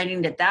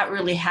gaslighting, that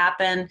really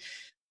happened.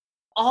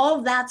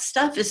 All that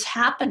stuff is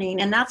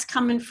happening, and that's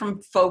coming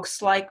from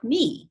folks like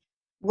me,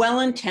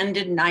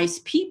 well-intended,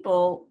 nice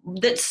people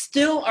that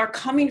still are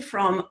coming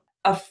from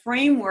a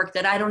framework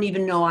that I don't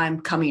even know I'm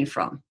coming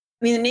from.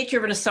 I mean, the nature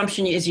of an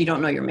assumption is you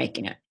don't know you're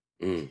making it.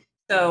 Mm.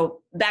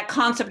 So that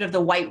concept of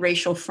the white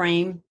racial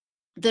frame,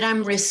 that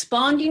I'm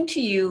responding to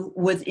you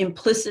with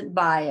implicit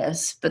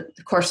bias, but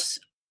of course,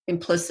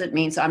 implicit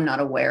means I'm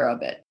not aware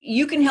of it.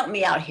 You can help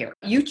me out here.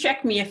 You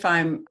check me if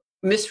I'm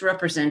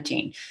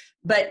misrepresenting,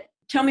 but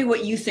tell me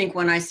what you think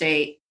when I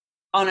say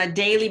on a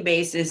daily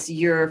basis,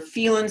 you're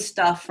feeling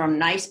stuff from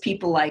nice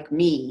people like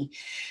me,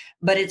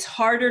 but it's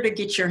harder to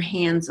get your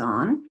hands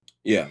on.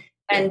 Yeah.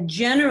 And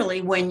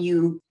generally, when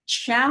you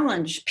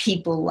challenge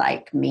people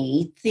like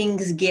me,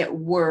 things get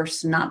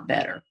worse, not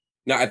better.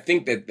 Now, I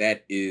think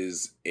that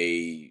is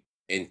a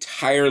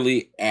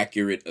entirely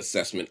accurate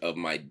assessment of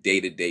my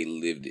day-to-day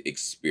lived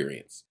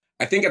experience.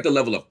 I think at the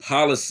level of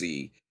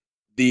policy,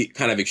 the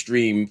kind of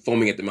extreme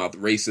foaming at the mouth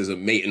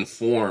racism may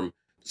inform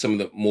some of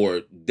the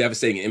more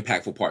devastating and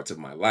impactful parts of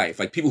my life.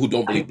 Like people who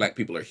don't believe Black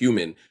people are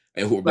human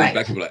and who believe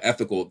Black people are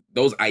ethical,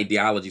 those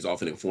ideologies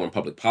often inform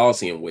public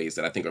policy in ways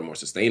that I think are more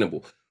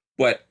sustainable.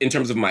 But in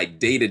terms of my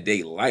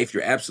day-to-day life,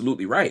 you're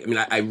absolutely right. I mean,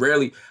 I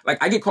rarely,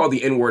 I get called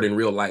the N-word in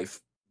real life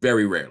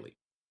very rarely.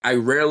 I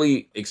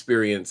rarely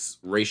experience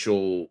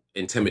racial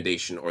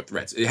intimidation or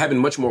threats. It happened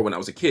much more when I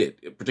was a kid,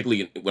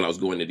 particularly when I was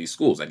going to these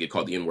schools. I get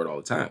called the N-word all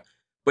the time.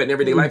 But in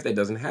everyday life, that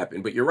doesn't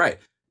happen. But you're right.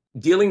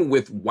 Dealing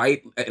with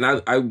white, and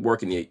I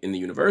work in the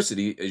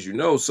university, as you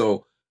know,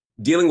 so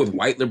dealing with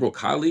white liberal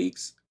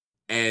colleagues,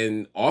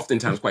 and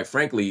oftentimes, quite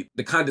frankly,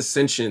 the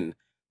condescension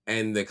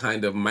and the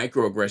kind of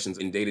microaggressions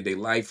in day-to-day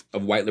life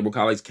of white liberal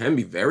colleagues can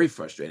be very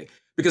frustrating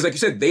because, like you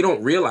said, they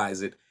don't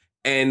realize it.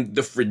 And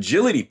the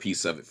fragility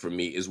piece of it for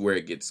me is where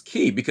it gets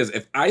key. Because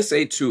if I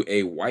say to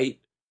a white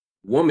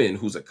woman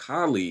who's a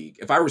colleague,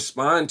 if I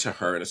respond to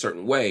her in a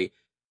certain way,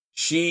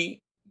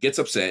 she gets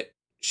upset.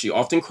 She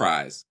often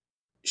cries.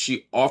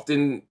 She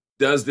often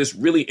does this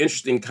really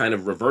interesting kind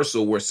of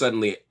reversal where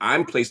suddenly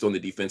I'm placed on the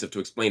defensive to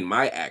explain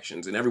my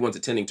actions and everyone's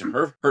attending to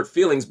her hurt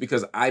feelings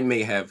because I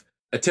may have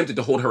attempted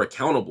to hold her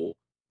accountable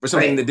for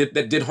something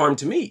that did harm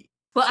to me.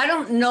 Well, I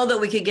don't know that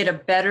we could get a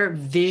better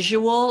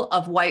visual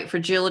of white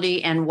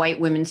fragility and white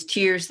women's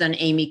tears than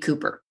Amy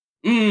Cooper.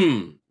 I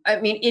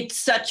mean, it's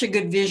such a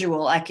good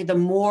visual. Like the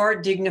more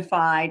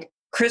dignified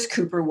Chris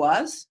Cooper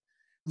was,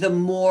 the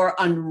more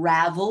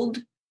unraveled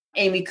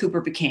Amy Cooper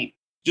became.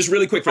 Just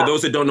really quick, for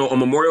those that don't know, on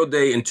Memorial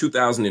Day in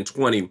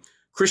 2020,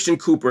 Christian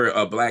Cooper,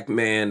 a Black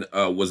man,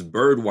 was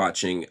bird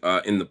watching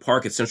in the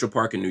park at Central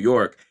Park in New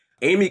York.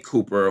 Amy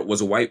Cooper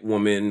was a white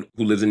woman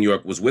who lives in New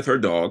York, was with her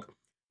dog,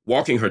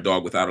 walking her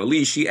dog without a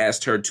leash. He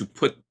asked her to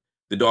put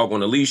the dog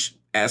on a leash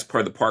as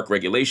per the park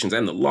regulations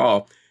and the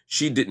law.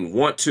 She didn't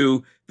want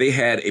to. They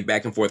had a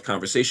back and forth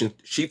conversation.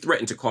 She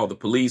threatened to call the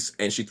police,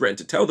 and she threatened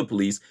to tell the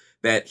police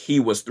that he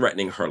was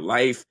threatening her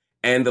life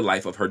and the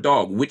life of her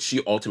dog, which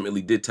she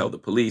ultimately did tell the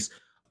police.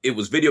 It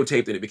was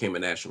videotaped and it became a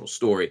national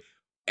story.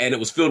 And it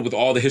was filled with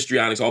all the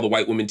histrionics, all the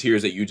white women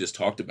tears that you just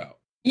talked about.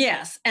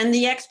 Yes. And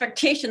the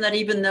expectation that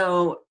even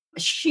though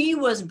she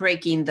was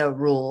breaking the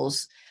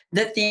rules,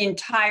 that the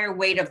entire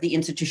weight of the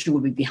institution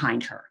would be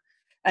behind her.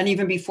 And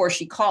even before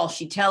she calls,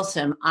 she tells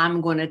him,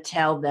 I'm going to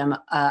tell them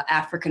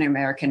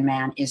African-American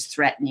man is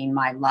threatening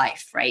my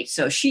life, right?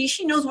 So she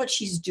knows what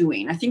she's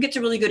doing. I think it's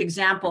a really good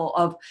example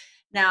of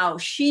now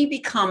she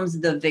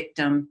becomes the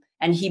victim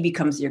and he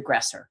becomes the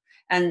aggressor.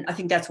 And I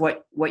think that's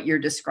what you're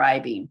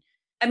describing.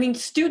 I mean,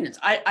 students,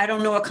 I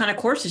don't know what kind of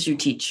courses you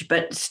teach,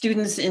 but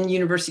students in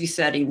university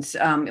settings,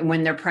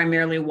 when they're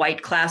primarily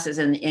white classes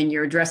and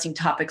you're addressing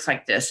topics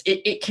like this,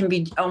 it can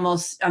be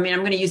almost, I mean, I'm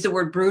going to use the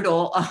word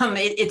brutal.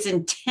 It's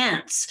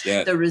intense,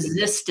 the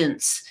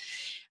resistance.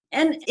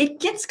 And it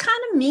gets kind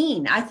of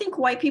mean. I think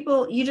white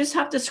people, you just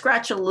have to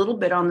scratch a little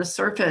bit on the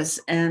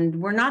surface, and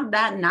we're not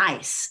that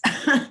nice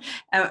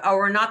or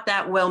we're not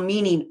that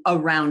well-meaning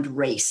around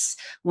race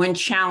when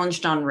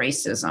challenged on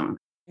racism.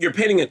 You're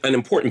painting an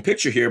important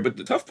picture here, but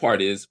the tough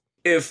part is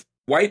if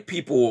white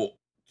people,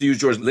 to use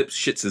George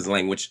Lipshitz's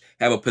language,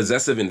 have a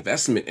possessive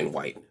investment in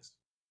whiteness,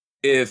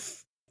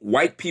 if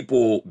white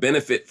people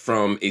benefit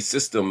from a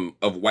system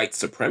of white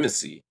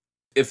supremacy,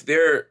 if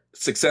their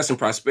success and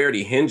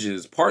prosperity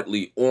hinges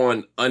partly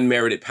on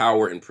unmerited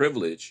power and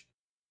privilege,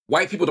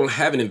 white people don't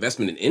have an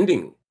investment in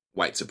ending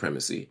white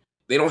supremacy.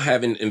 They don't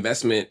have an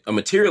investment, a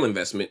material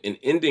investment in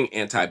ending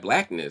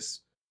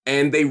anti-Blackness.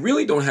 And they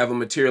really don't have a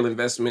material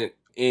investment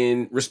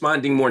in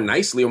responding more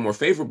nicely or more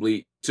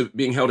favorably to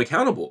being held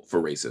accountable for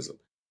racism.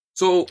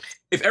 So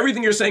if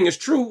everything you're saying is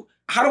true,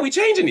 how do we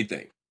change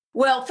anything?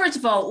 Well, first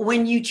of all,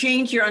 when you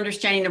change your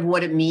understanding of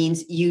what it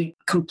means, you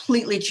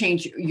completely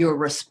change your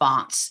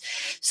response.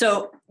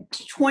 So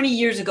 20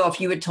 years ago, if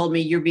you had told me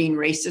you're being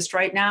racist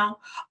right now,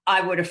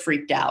 I would have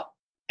freaked out.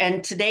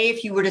 And today,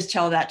 if you were to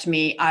tell that to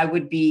me, I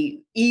would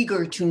be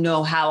eager to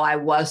know how I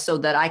was so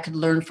that I could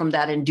learn from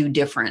that and do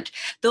different.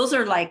 Those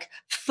are like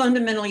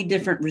fundamentally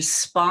different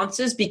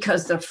responses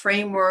because the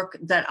framework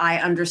that I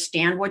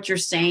understand what you're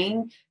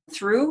saying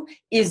through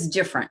is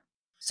different.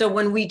 So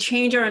when we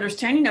change our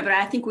understanding of it,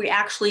 I think we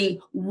actually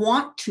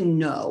want to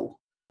know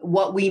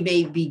what we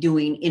may be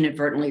doing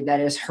inadvertently that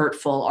is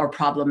hurtful or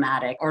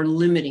problematic or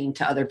limiting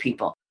to other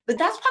people. But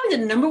that's probably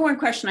the number one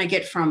question I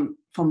get from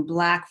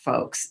Black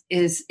folks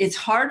is it's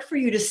hard for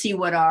you to see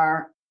what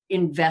our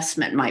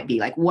investment might be.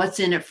 Like, what's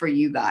in it for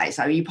you guys?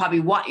 I mean,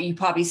 you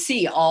probably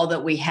see all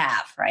that we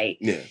have, right?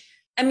 Yeah.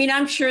 I mean,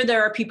 I'm sure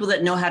there are people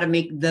that know how to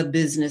make the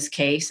business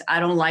case. I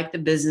don't like the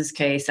business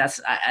case.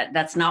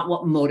 That's not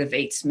what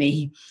motivates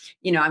me.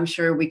 You know, I'm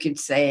sure we could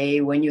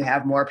say when you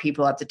have more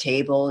people at the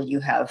table, you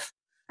have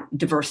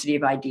diversity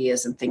of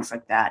ideas and things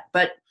like that.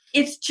 But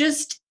it's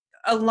just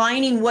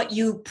aligning what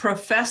you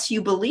profess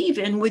you believe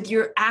in with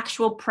your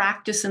actual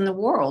practice in the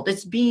world.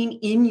 It's being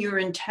in your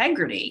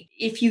integrity.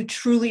 If you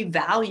truly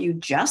value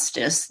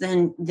justice,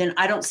 then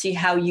I don't see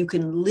how you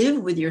can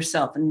live with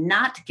yourself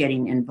not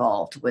getting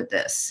involved with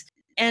this.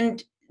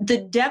 And the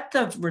depth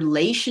of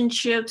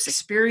relationships,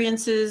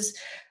 experiences,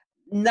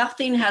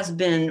 nothing has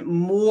been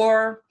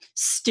more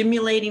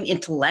stimulating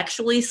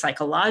intellectually,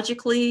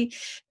 psychologically,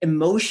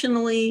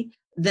 emotionally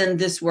than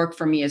this work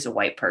for me as a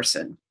white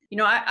person. You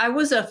know, I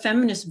was a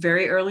feminist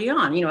very early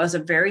on. You know, as a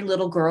very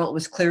little girl, it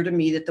was clear to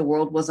me that the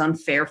world was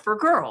unfair for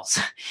girls.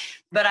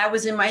 But I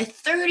was in my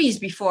 30s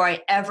before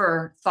I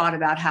ever thought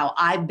about how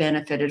I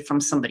benefited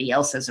from somebody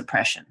else's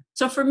oppression.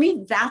 So for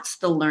me, that's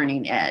the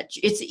learning edge.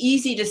 It's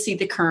easy to see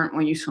the current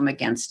when you swim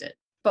against it.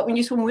 But when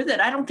you swim with it,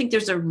 I don't think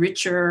there's a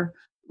richer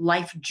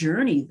life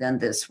journey than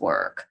this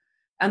work.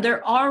 And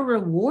there are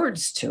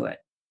rewards to it.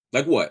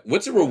 Like what?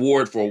 What's a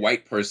reward for a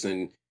white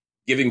person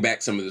giving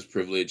back some of this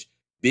privilege,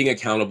 being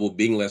accountable,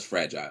 being less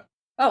fragile?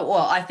 Oh,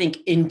 well, I think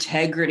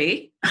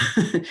integrity,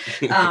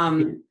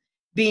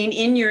 being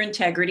in your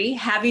integrity,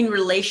 having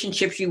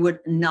relationships you would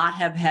not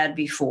have had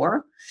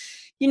before.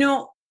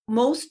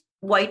 Most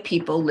white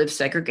people live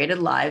segregated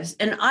lives.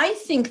 And I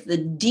think the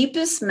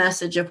deepest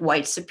message of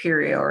white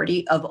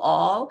superiority of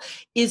all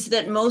is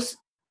that most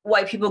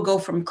white people go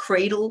from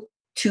cradle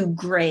to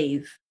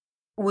grave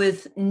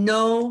with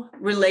no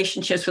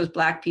relationships with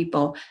Black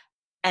people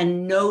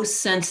and no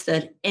sense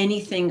that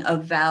anything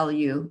of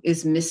value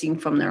is missing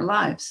from their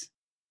lives.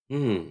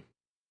 Mm.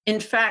 In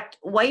fact,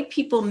 white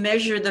people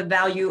measure the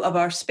value of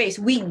our space.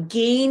 We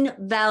gain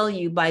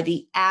value by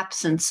the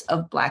absence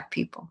of Black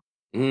people.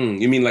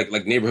 You mean like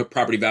neighborhood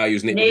property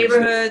values?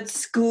 Neighborhoods,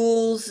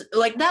 schools,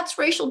 like that's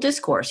racial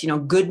discourse,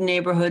 good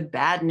neighborhood,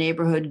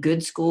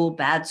 good school,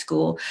 bad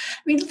school.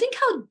 I mean, think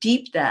how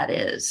deep that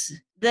is,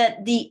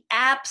 that the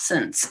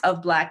absence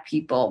of Black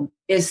people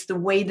is the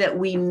way that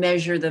we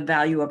measure the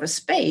value of a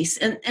space.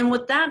 And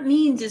what that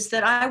means is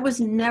that I was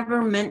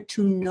never meant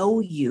to know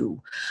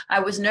you.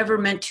 I was never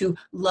meant to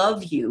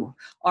love you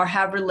or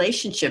have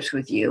relationships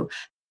with you.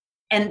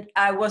 And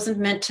I wasn't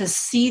meant to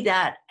see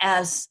that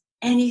as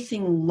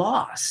anything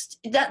lost.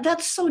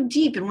 That's so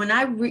deep. And when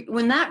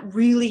that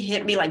really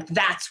hit me, like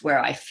that's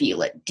where I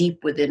feel it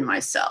deep within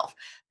myself.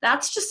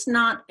 That's just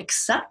not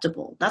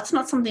acceptable. That's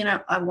not something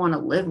I want to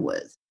live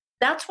with.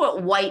 That's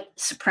what white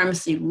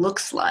supremacy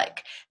looks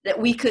like, that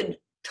we could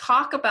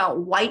talk about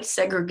white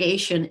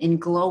segregation in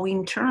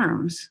glowing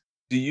terms.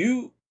 Do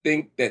you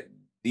think that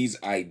these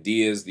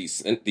ideas,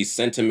 these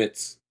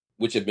sentiments,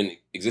 which have been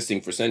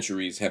existing for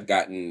centuries, have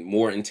gotten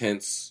more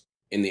intense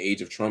in the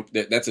age of Trump?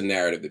 That's a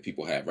narrative that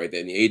people have, right? That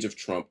in the age of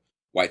Trump,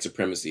 white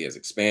supremacy has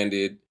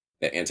expanded,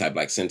 that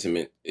anti-Black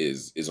sentiment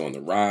is on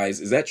the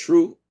rise. Is that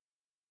true?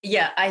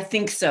 Yeah, I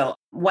think so.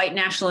 White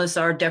nationalists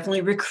are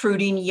definitely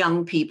recruiting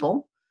young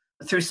people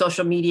through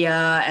social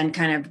media and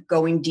kind of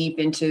going deep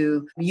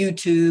into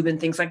YouTube and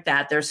things like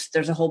that. There's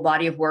a whole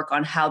body of work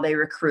on how they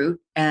recruit,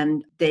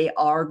 and they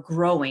are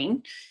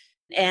growing,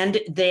 and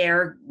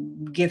they're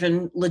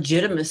given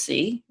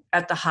legitimacy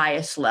at the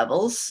highest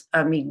levels.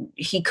 I mean,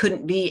 he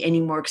couldn't be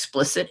any more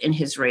explicit in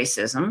his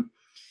racism.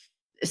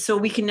 So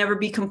we can never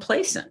be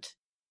complacent.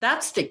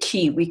 That's the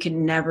key. We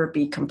can never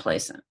be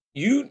complacent.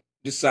 You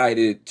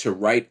decided to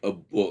write a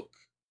book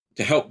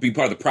to help be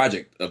part of the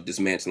project of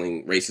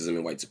dismantling racism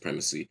and white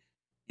supremacy.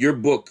 Your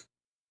book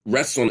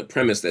rests on the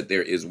premise that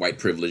there is white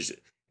privilege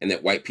and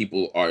that white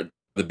people are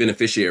the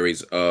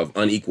beneficiaries of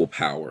unequal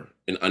power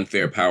and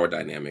unfair power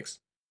dynamics.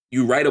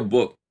 You write a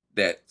book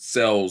that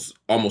sells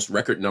almost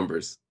record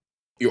numbers.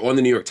 You're on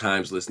the New York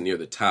Times list near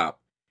the top.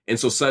 And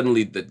so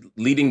suddenly the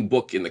leading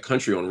book in the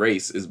country on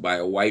race is by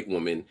a white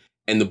woman,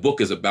 and the book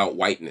is about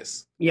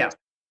whiteness. Yeah.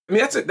 I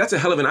mean, that's a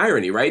hell of an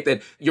irony, right?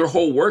 That your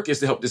whole work is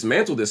to help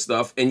dismantle this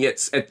stuff, and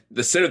yet at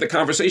the center of the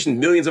conversation,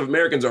 millions of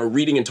Americans are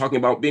reading and talking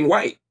about being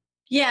white.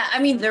 Yeah, I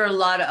mean, there are a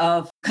lot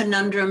of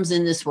conundrums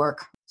in this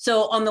work.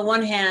 So on the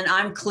one hand,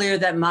 I'm clear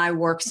that my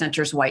work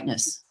centers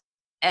whiteness.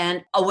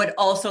 And I would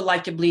also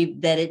like to believe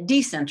that it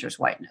decenters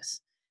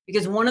whiteness,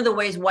 because one of the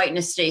ways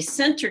whiteness stays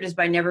centered is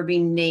by never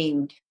being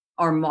named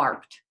or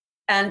marked.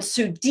 And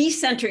to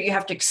decenter, you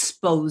have to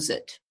expose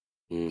it.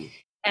 Mm.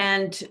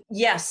 And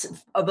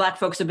yes, Black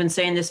folks have been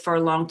saying this for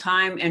a long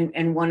time.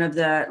 And one of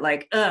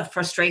the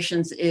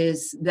frustrations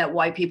is that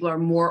white people are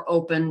more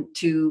open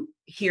to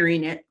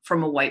hearing it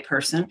from a white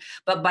person.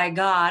 But by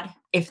God,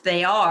 if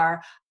they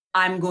are,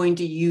 I'm going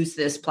to use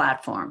this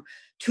platform.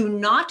 To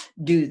not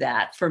do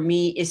that for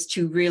me is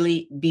to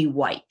really be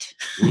white,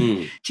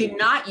 to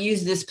not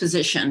use this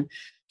position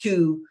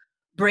to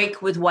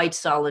break with white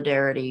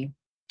solidarity,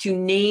 to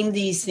name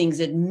these things,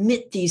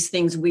 admit these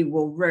things we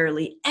will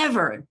rarely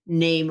ever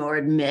name or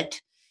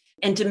admit,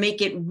 and to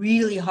make it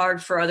really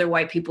hard for other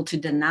white people to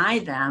deny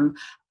them.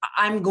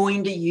 I'm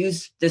going to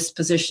use this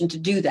position to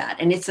do that.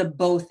 And it's a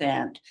both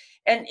and.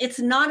 And it's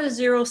not a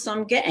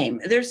zero-sum game.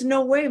 There's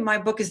no way my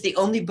book is the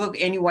only book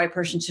any white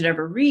person should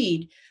ever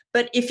read.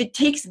 But if it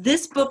takes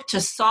this book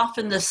to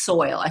soften the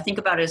soil, I think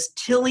about it as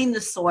tilling the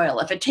soil.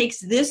 If it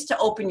takes this to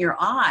open your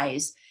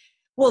eyes,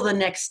 well, the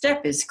next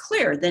step is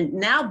clear. Then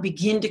now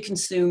begin to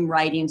consume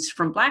writings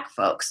from Black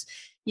folks.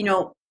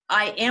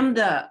 I am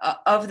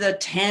of the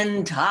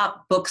 10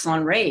 top books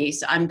on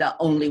race, I'm the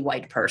only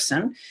white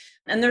person.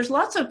 And there's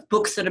lots of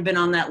books that have been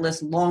on that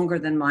list longer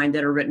than mine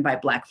that are written by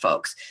Black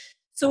folks.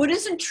 So it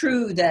isn't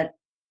true that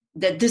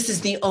this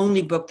is the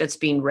only book that's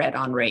being read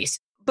on race.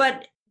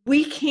 But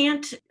we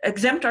can't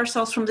exempt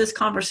ourselves from this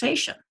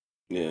conversation.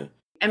 Yeah.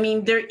 I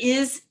mean, there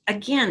is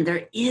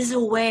a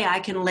way I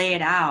can lay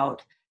it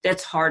out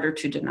that's harder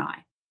to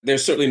deny.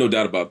 There's certainly no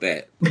doubt about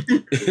that.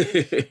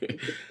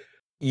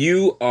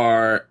 You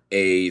are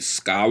a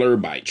scholar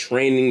by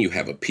training. You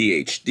have a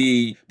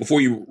PhD.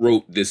 Before you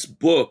wrote this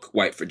book,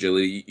 White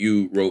Fragility,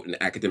 you wrote an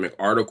academic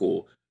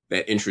article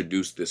that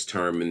introduced this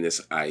term and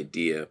this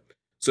idea.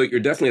 So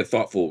you're definitely a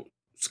thoughtful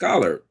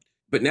scholar.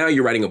 But now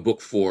you're writing a book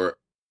for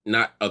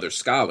not other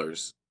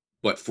scholars,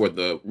 but for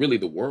the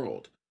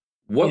world.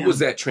 What was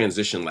that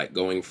transition like,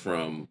 going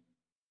from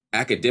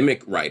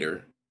academic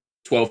writer,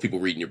 12 people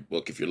reading your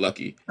book if you're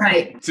lucky,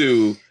 right,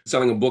 to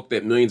selling a book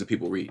that millions of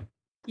people read?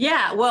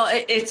 Yeah, well,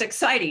 it's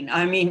exciting.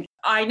 I mean,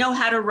 I know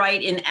how to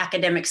write in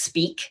academic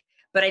speak,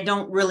 but I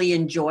don't really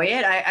enjoy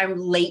it. I'm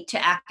late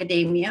to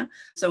academia,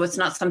 so it's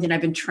not something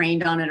I've been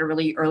trained on at a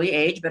really early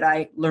age, but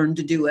I learned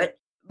to do it.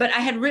 But I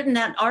had written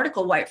that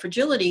article, White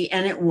Fragility,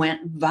 and it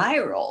went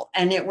viral.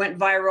 And it went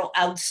viral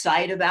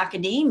outside of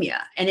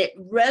academia. And it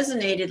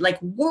resonated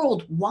like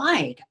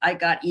worldwide. I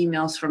got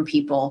emails from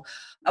people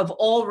of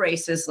all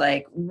races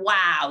like,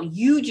 wow,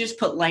 you just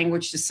put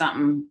language to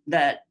something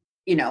that,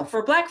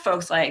 for Black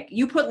folks, like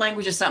you put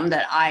language to something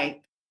that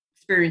I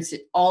experience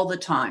it all the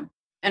time.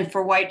 And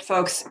for white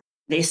folks,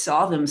 they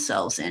saw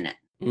themselves in it,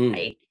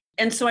 right?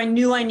 And so I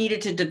knew I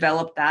needed to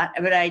develop that,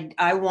 but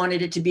I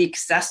wanted it to be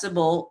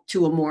accessible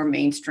to a more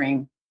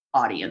mainstream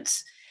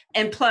audience.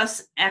 And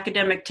plus,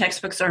 academic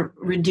textbooks are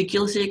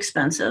ridiculously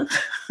expensive.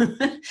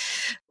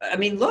 I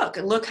mean,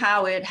 look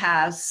how it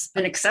has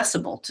been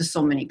accessible to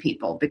so many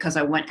people because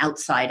I went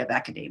outside of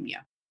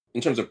academia.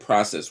 In terms of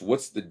process,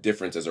 what's the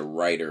difference as a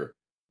writer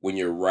when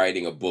you're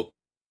writing a book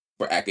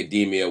for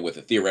academia with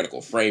a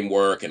theoretical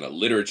framework and a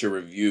literature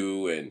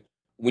review? And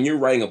when you're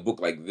writing a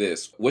book like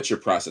this, what's your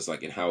process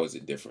like and how is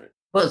it different?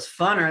 Well, it's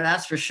funner,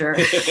 that's for sure.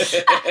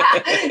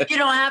 You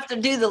don't have to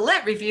do the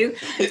lit review.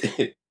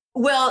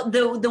 Well,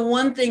 the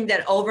one thing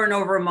that over and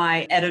over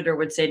my editor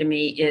would say to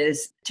me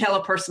is tell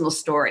a personal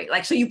story.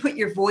 Like, so you put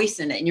your voice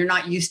in it and you're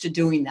not used to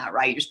doing that,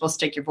 right? You're supposed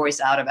to take your voice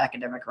out of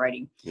academic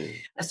writing.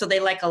 So they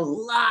like a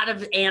lot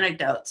of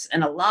anecdotes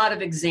and a lot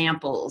of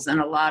examples and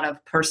a lot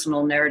of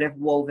personal narrative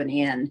woven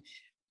in.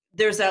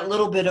 There's that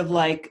little bit of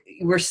like,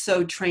 we're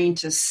so trained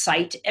to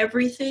cite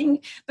everything,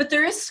 but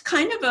there is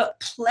kind of a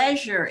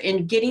pleasure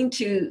in getting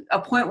to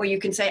a point where you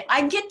can say,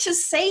 I get to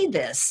say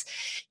this.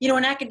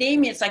 In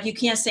academia, it's like you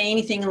can't say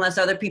anything unless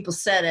other people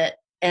said it.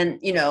 And,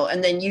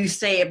 and then you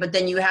say it, but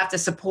then you have to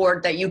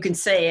support that you can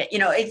say it.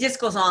 It just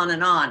goes on.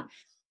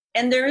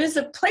 And there is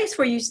a place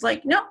where you're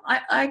like, no,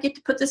 I get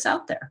to put this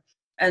out there.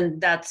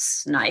 And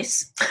that's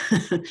nice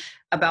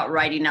about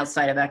writing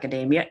outside of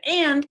academia.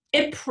 And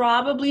it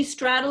probably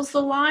straddles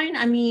the line.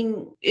 I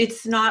mean,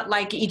 it's not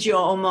like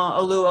Ijeoma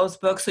Oluo's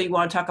book, So You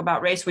Want to Talk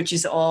About Race, which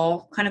is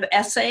all kind of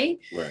essay.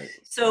 Right.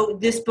 So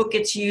this book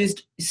gets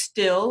used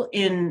still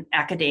in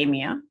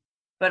academia,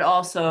 but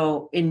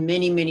also in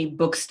many, many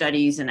book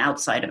studies and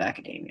outside of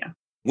academia.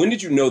 When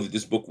did you know that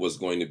this book was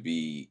going to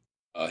be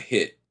a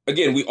hit?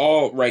 Again, we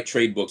all write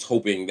trade books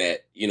hoping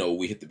that,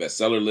 we hit the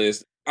bestseller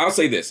list. I'll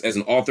say this, as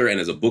an author and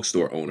as a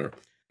bookstore owner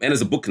and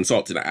as a book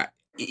consultant,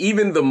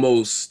 even the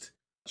most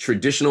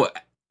traditional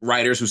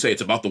writers who say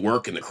it's about the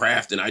work and the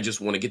craft and I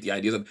just want to get the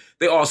ideas,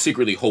 they all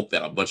secretly hope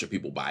that a bunch of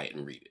people buy it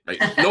and read it,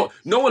 right?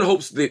 No one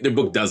hopes that their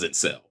book doesn't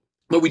sell.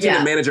 But we tend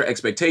to manage our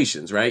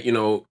expectations, right?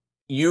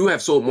 You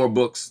have sold more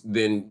books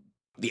than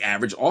the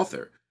average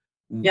author.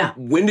 Yeah.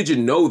 When did you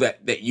know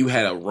that you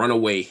had a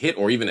runaway hit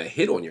or even a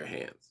hit on your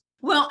hands?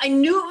 Well, I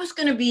knew it was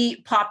going to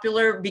be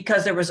popular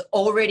because there was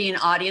already an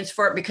audience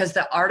for it because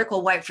the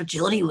article White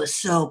Fragility was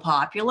so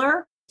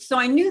popular. So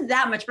I knew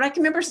that much, but I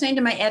can remember saying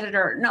to my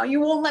editor, no,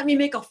 you won't let me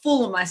make a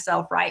fool of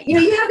myself, right? You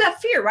have that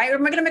fear, right?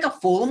 Am I going to make a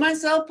fool of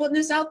myself putting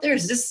this out there?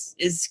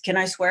 Can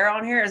I swear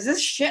on here? Is this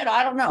shit?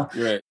 I don't know.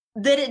 Right.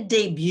 That it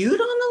debuted on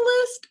the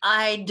list,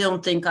 I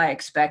don't think I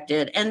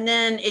expected. And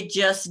then it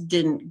just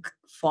didn't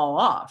fall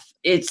off.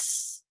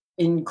 It's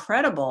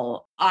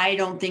incredible. I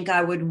don't think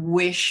I would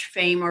wish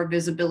fame or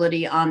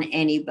visibility on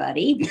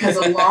anybody because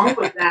along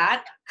with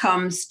that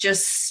comes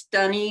just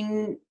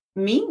stunning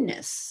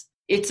meanness.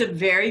 It's a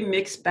very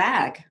mixed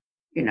bag.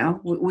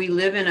 We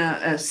live in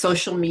a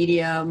social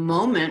media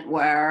moment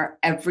where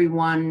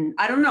everyone,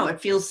 I don't know,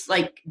 it feels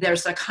like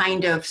there's a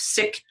kind of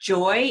sick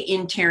joy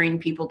in tearing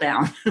people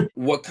down.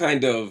 What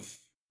kind of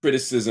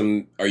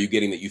criticism are you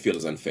getting that you feel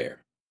is unfair?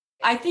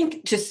 I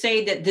think to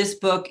say that this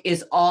book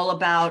is all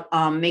about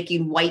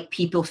making white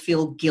people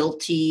feel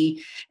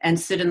guilty and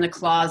sit in the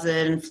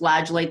closet and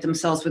flagellate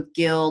themselves with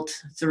guilt.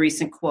 It's a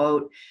recent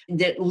quote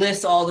that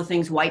lists all the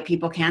things white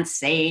people can't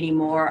say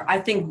anymore. I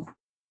think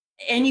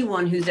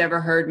anyone who's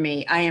ever heard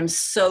me, I am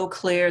so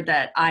clear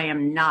that I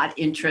am not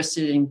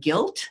interested in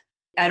guilt.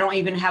 I don't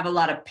even have a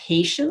lot of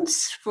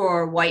patience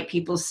for white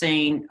people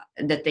saying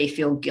that they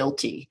feel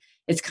guilty.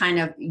 It's kind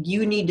of,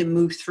 you need to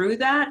move through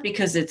that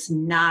because it's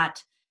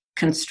not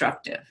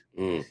constructive.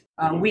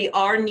 We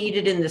are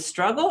needed in the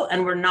struggle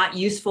and we're not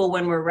useful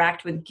when we're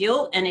racked with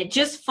guilt. And it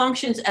just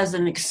functions as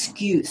an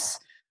excuse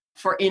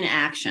for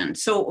inaction.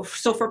 So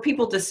for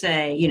people to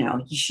say,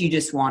 you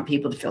just want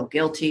people to feel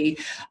guilty.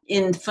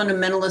 In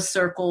fundamentalist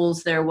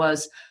circles, there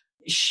was,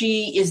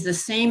 she is the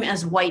same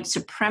as white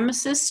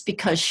supremacists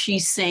because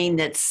she's saying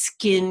that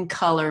skin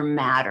color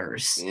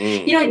matters.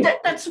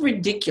 That's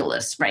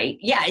ridiculous, right?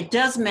 Yeah, it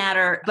does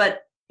matter,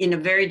 but in a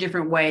very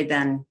different way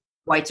than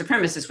white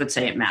supremacists would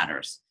say it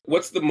matters.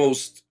 What's the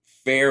most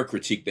fair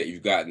critique that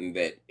you've gotten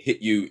that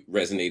hit you,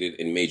 resonated,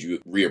 and made you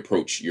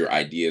reapproach your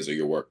ideas or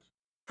your work?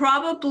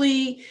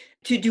 Probably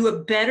to do a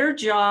better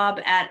job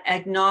at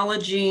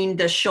acknowledging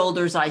the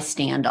shoulders I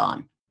stand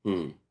on.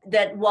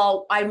 That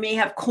while I may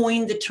have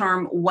coined the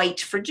term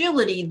white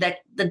fragility, that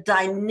the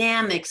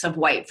dynamics of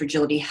white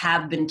fragility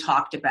have been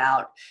talked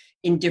about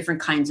in different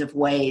kinds of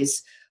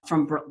ways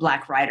from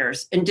Black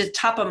writers. And just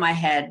top of my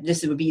head,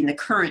 this would be in the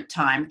current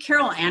time,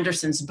 Carol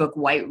Anderson's book,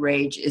 White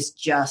Rage, is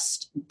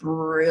just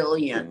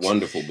brilliant. A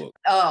wonderful book.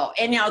 Oh,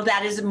 and now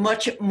that is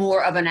much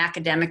more of an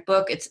academic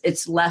book.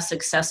 It's less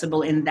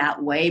accessible in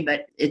that way,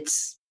 but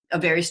it's a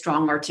very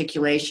strong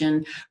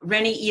articulation.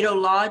 Rennie Ito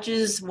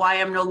Lodge's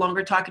Why I'm No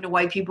Longer Talking to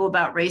White People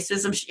About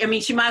Racism.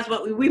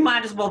 We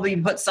might as well be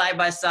put side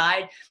by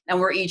side, and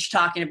we're each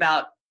talking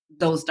about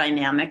those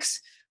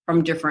dynamics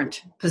from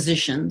different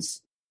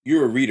positions.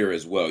 You're a reader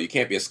as well. You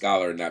can't be a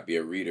scholar and not be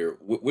a reader.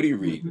 What do you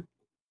read?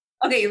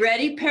 Mm-hmm. Okay, you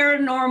ready?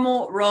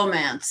 Paranormal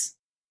romance.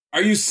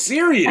 Are you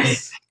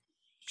serious?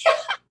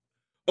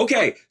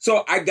 Okay,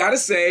 so I gotta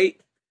say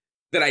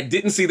that I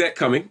didn't see that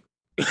coming.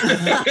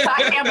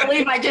 I can't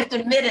believe I just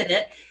admitted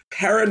it.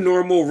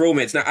 Paranormal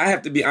romance. Now, I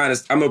have to be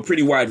honest, I'm a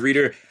pretty wide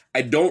reader.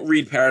 I don't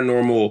read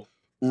paranormal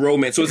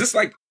romance. So is this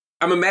like,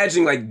 I'm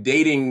imagining like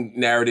dating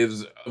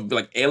narratives of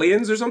like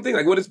aliens or something?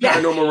 Like, what is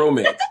paranormal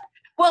romance?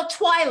 Well,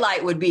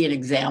 Twilight would be an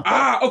example.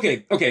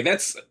 Okay.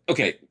 That's,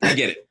 okay, I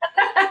get it.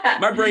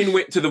 My brain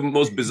went to the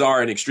most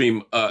bizarre and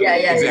extreme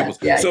examples.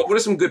 So what are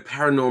some good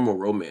paranormal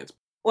romance?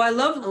 Well, I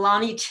love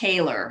Lonnie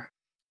Taylor,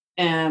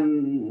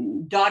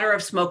 Daughter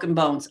of Smoke and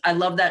Bones. I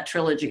love that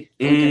trilogy.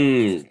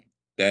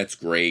 That's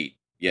great.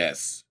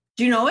 Yes.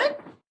 Do you know it?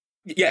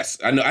 Yes,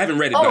 I know. I haven't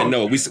read it, but I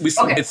know.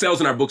 It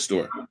sells in our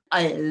bookstore.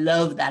 I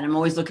love that. I'm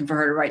always looking for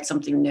her to write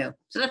something new.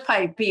 So that'd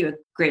probably be a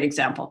great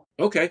example.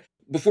 Okay.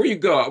 Before you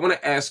go, I want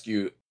to ask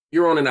you,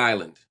 you're on an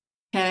island.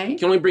 Okay. You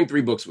can only bring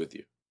 3 books with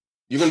you.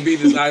 You're going to be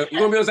this island.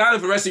 You're going to be on this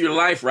island for the rest of your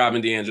life, Robin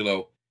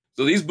DiAngelo.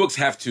 So these books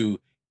have to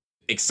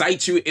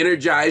excite you,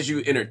 energize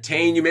you,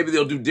 entertain you. Maybe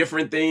they'll do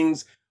different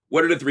things.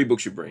 What are the 3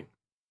 books you bring?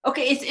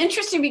 Okay, it's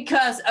interesting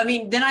because,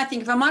 then I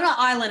think if I'm on an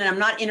island and I'm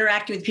not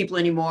interacting with people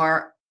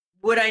anymore,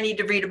 would I need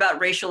to read about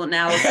racial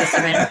analysis?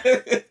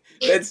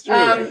 That's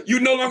true. You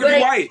no longer be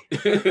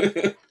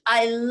white.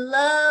 I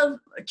love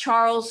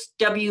Charles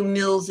W.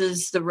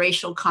 Mills's The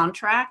Racial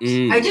Contract.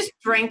 I just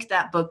drank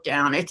that book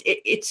down.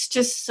 It's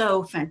just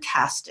so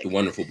fantastic. A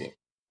wonderful book.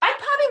 I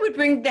probably would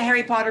bring the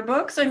Harry Potter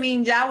books.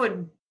 That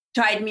would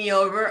tide me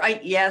over.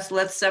 Yes,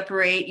 let's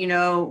separate,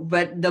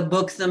 but the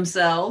books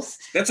themselves.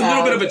 That's a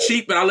little bit of a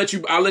cheat, but I'll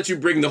let you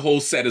bring the whole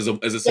set as a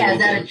single book. Yeah, is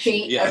that a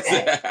cheat? Yes.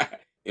 Okay.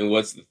 And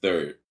what's the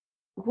 3rd?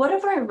 What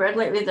have I read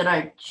lately that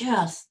I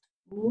just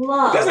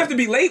love? It doesn't have to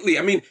be lately.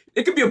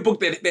 It could be a book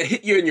that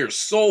hit you in your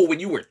soul when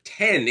you were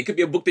 10. It could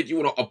be a book that you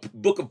want a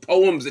book of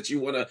poems that you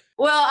want to.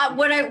 Well,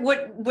 what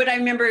I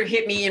remember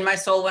hit me in my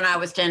soul when I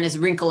was 10 is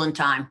Wrinkle in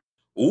Time.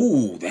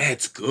 Ooh,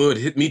 that's good.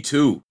 Hit me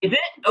too. Is it?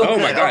 Oh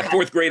my God.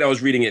 4th grade, I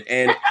was reading it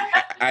and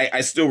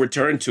I still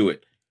return to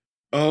it.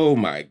 Oh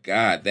my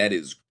God. That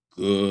is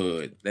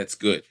good. That's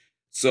good.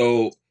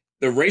 So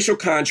The Racial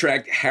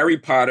Contract, Harry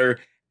Potter,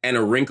 and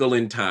A Wrinkle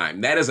in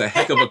Time. That is a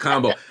heck of a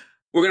combo.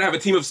 We're going to have a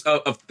team of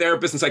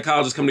therapists and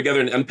psychologists come together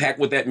and unpack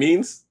what that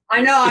means.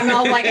 I know. I'm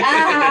all like,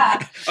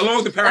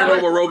 Along with the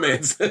paranormal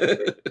romance.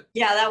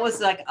 Yeah, that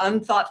was like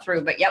unthought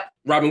through, but yep.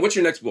 Robin, what's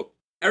your next book?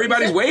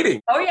 Everybody's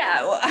waiting. Oh,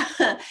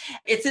 yeah.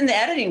 It's in the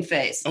editing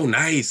phase. Oh,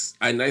 nice.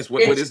 Nice.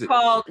 What is it? It's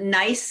called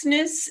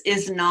Niceness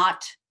is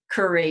Not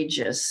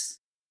Courageous.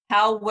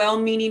 How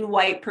Well-Meaning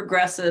White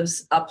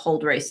Progressives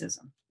Uphold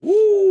Racism.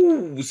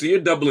 Ooh, so you're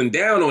doubling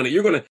down on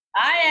it.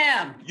 I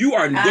am. You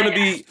are going to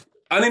be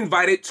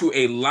uninvited to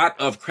a lot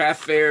of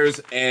craft fairs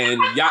and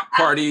yacht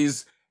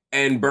parties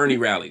and Bernie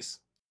rallies.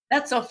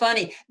 That's so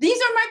funny.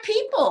 These are my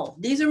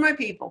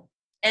people.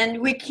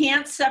 And we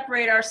can't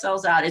separate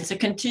ourselves out. It's a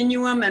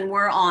continuum and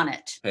we're on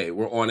it. Hey,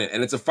 we're on it.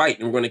 And it's a fight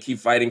and we're going to keep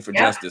fighting for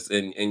justice.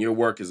 And your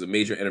work is a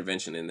major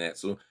intervention in that.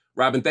 So,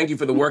 Robin, thank you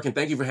for the work and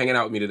thank you for hanging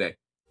out with me today.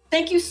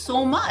 Thank you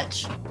so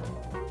much.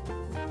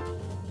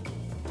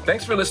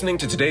 Thanks for listening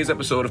to today's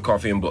episode of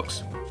Coffee and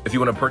Books. If you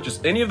want to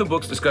purchase any of the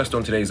books discussed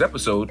on today's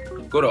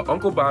episode, go to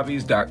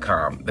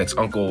UncleBobbies.com. That's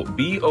Uncle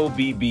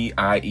BOBBIES.com.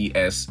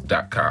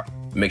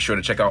 Make sure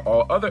to check out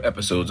all other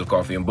episodes of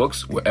Coffee and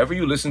Books wherever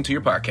you listen to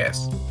your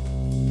podcasts.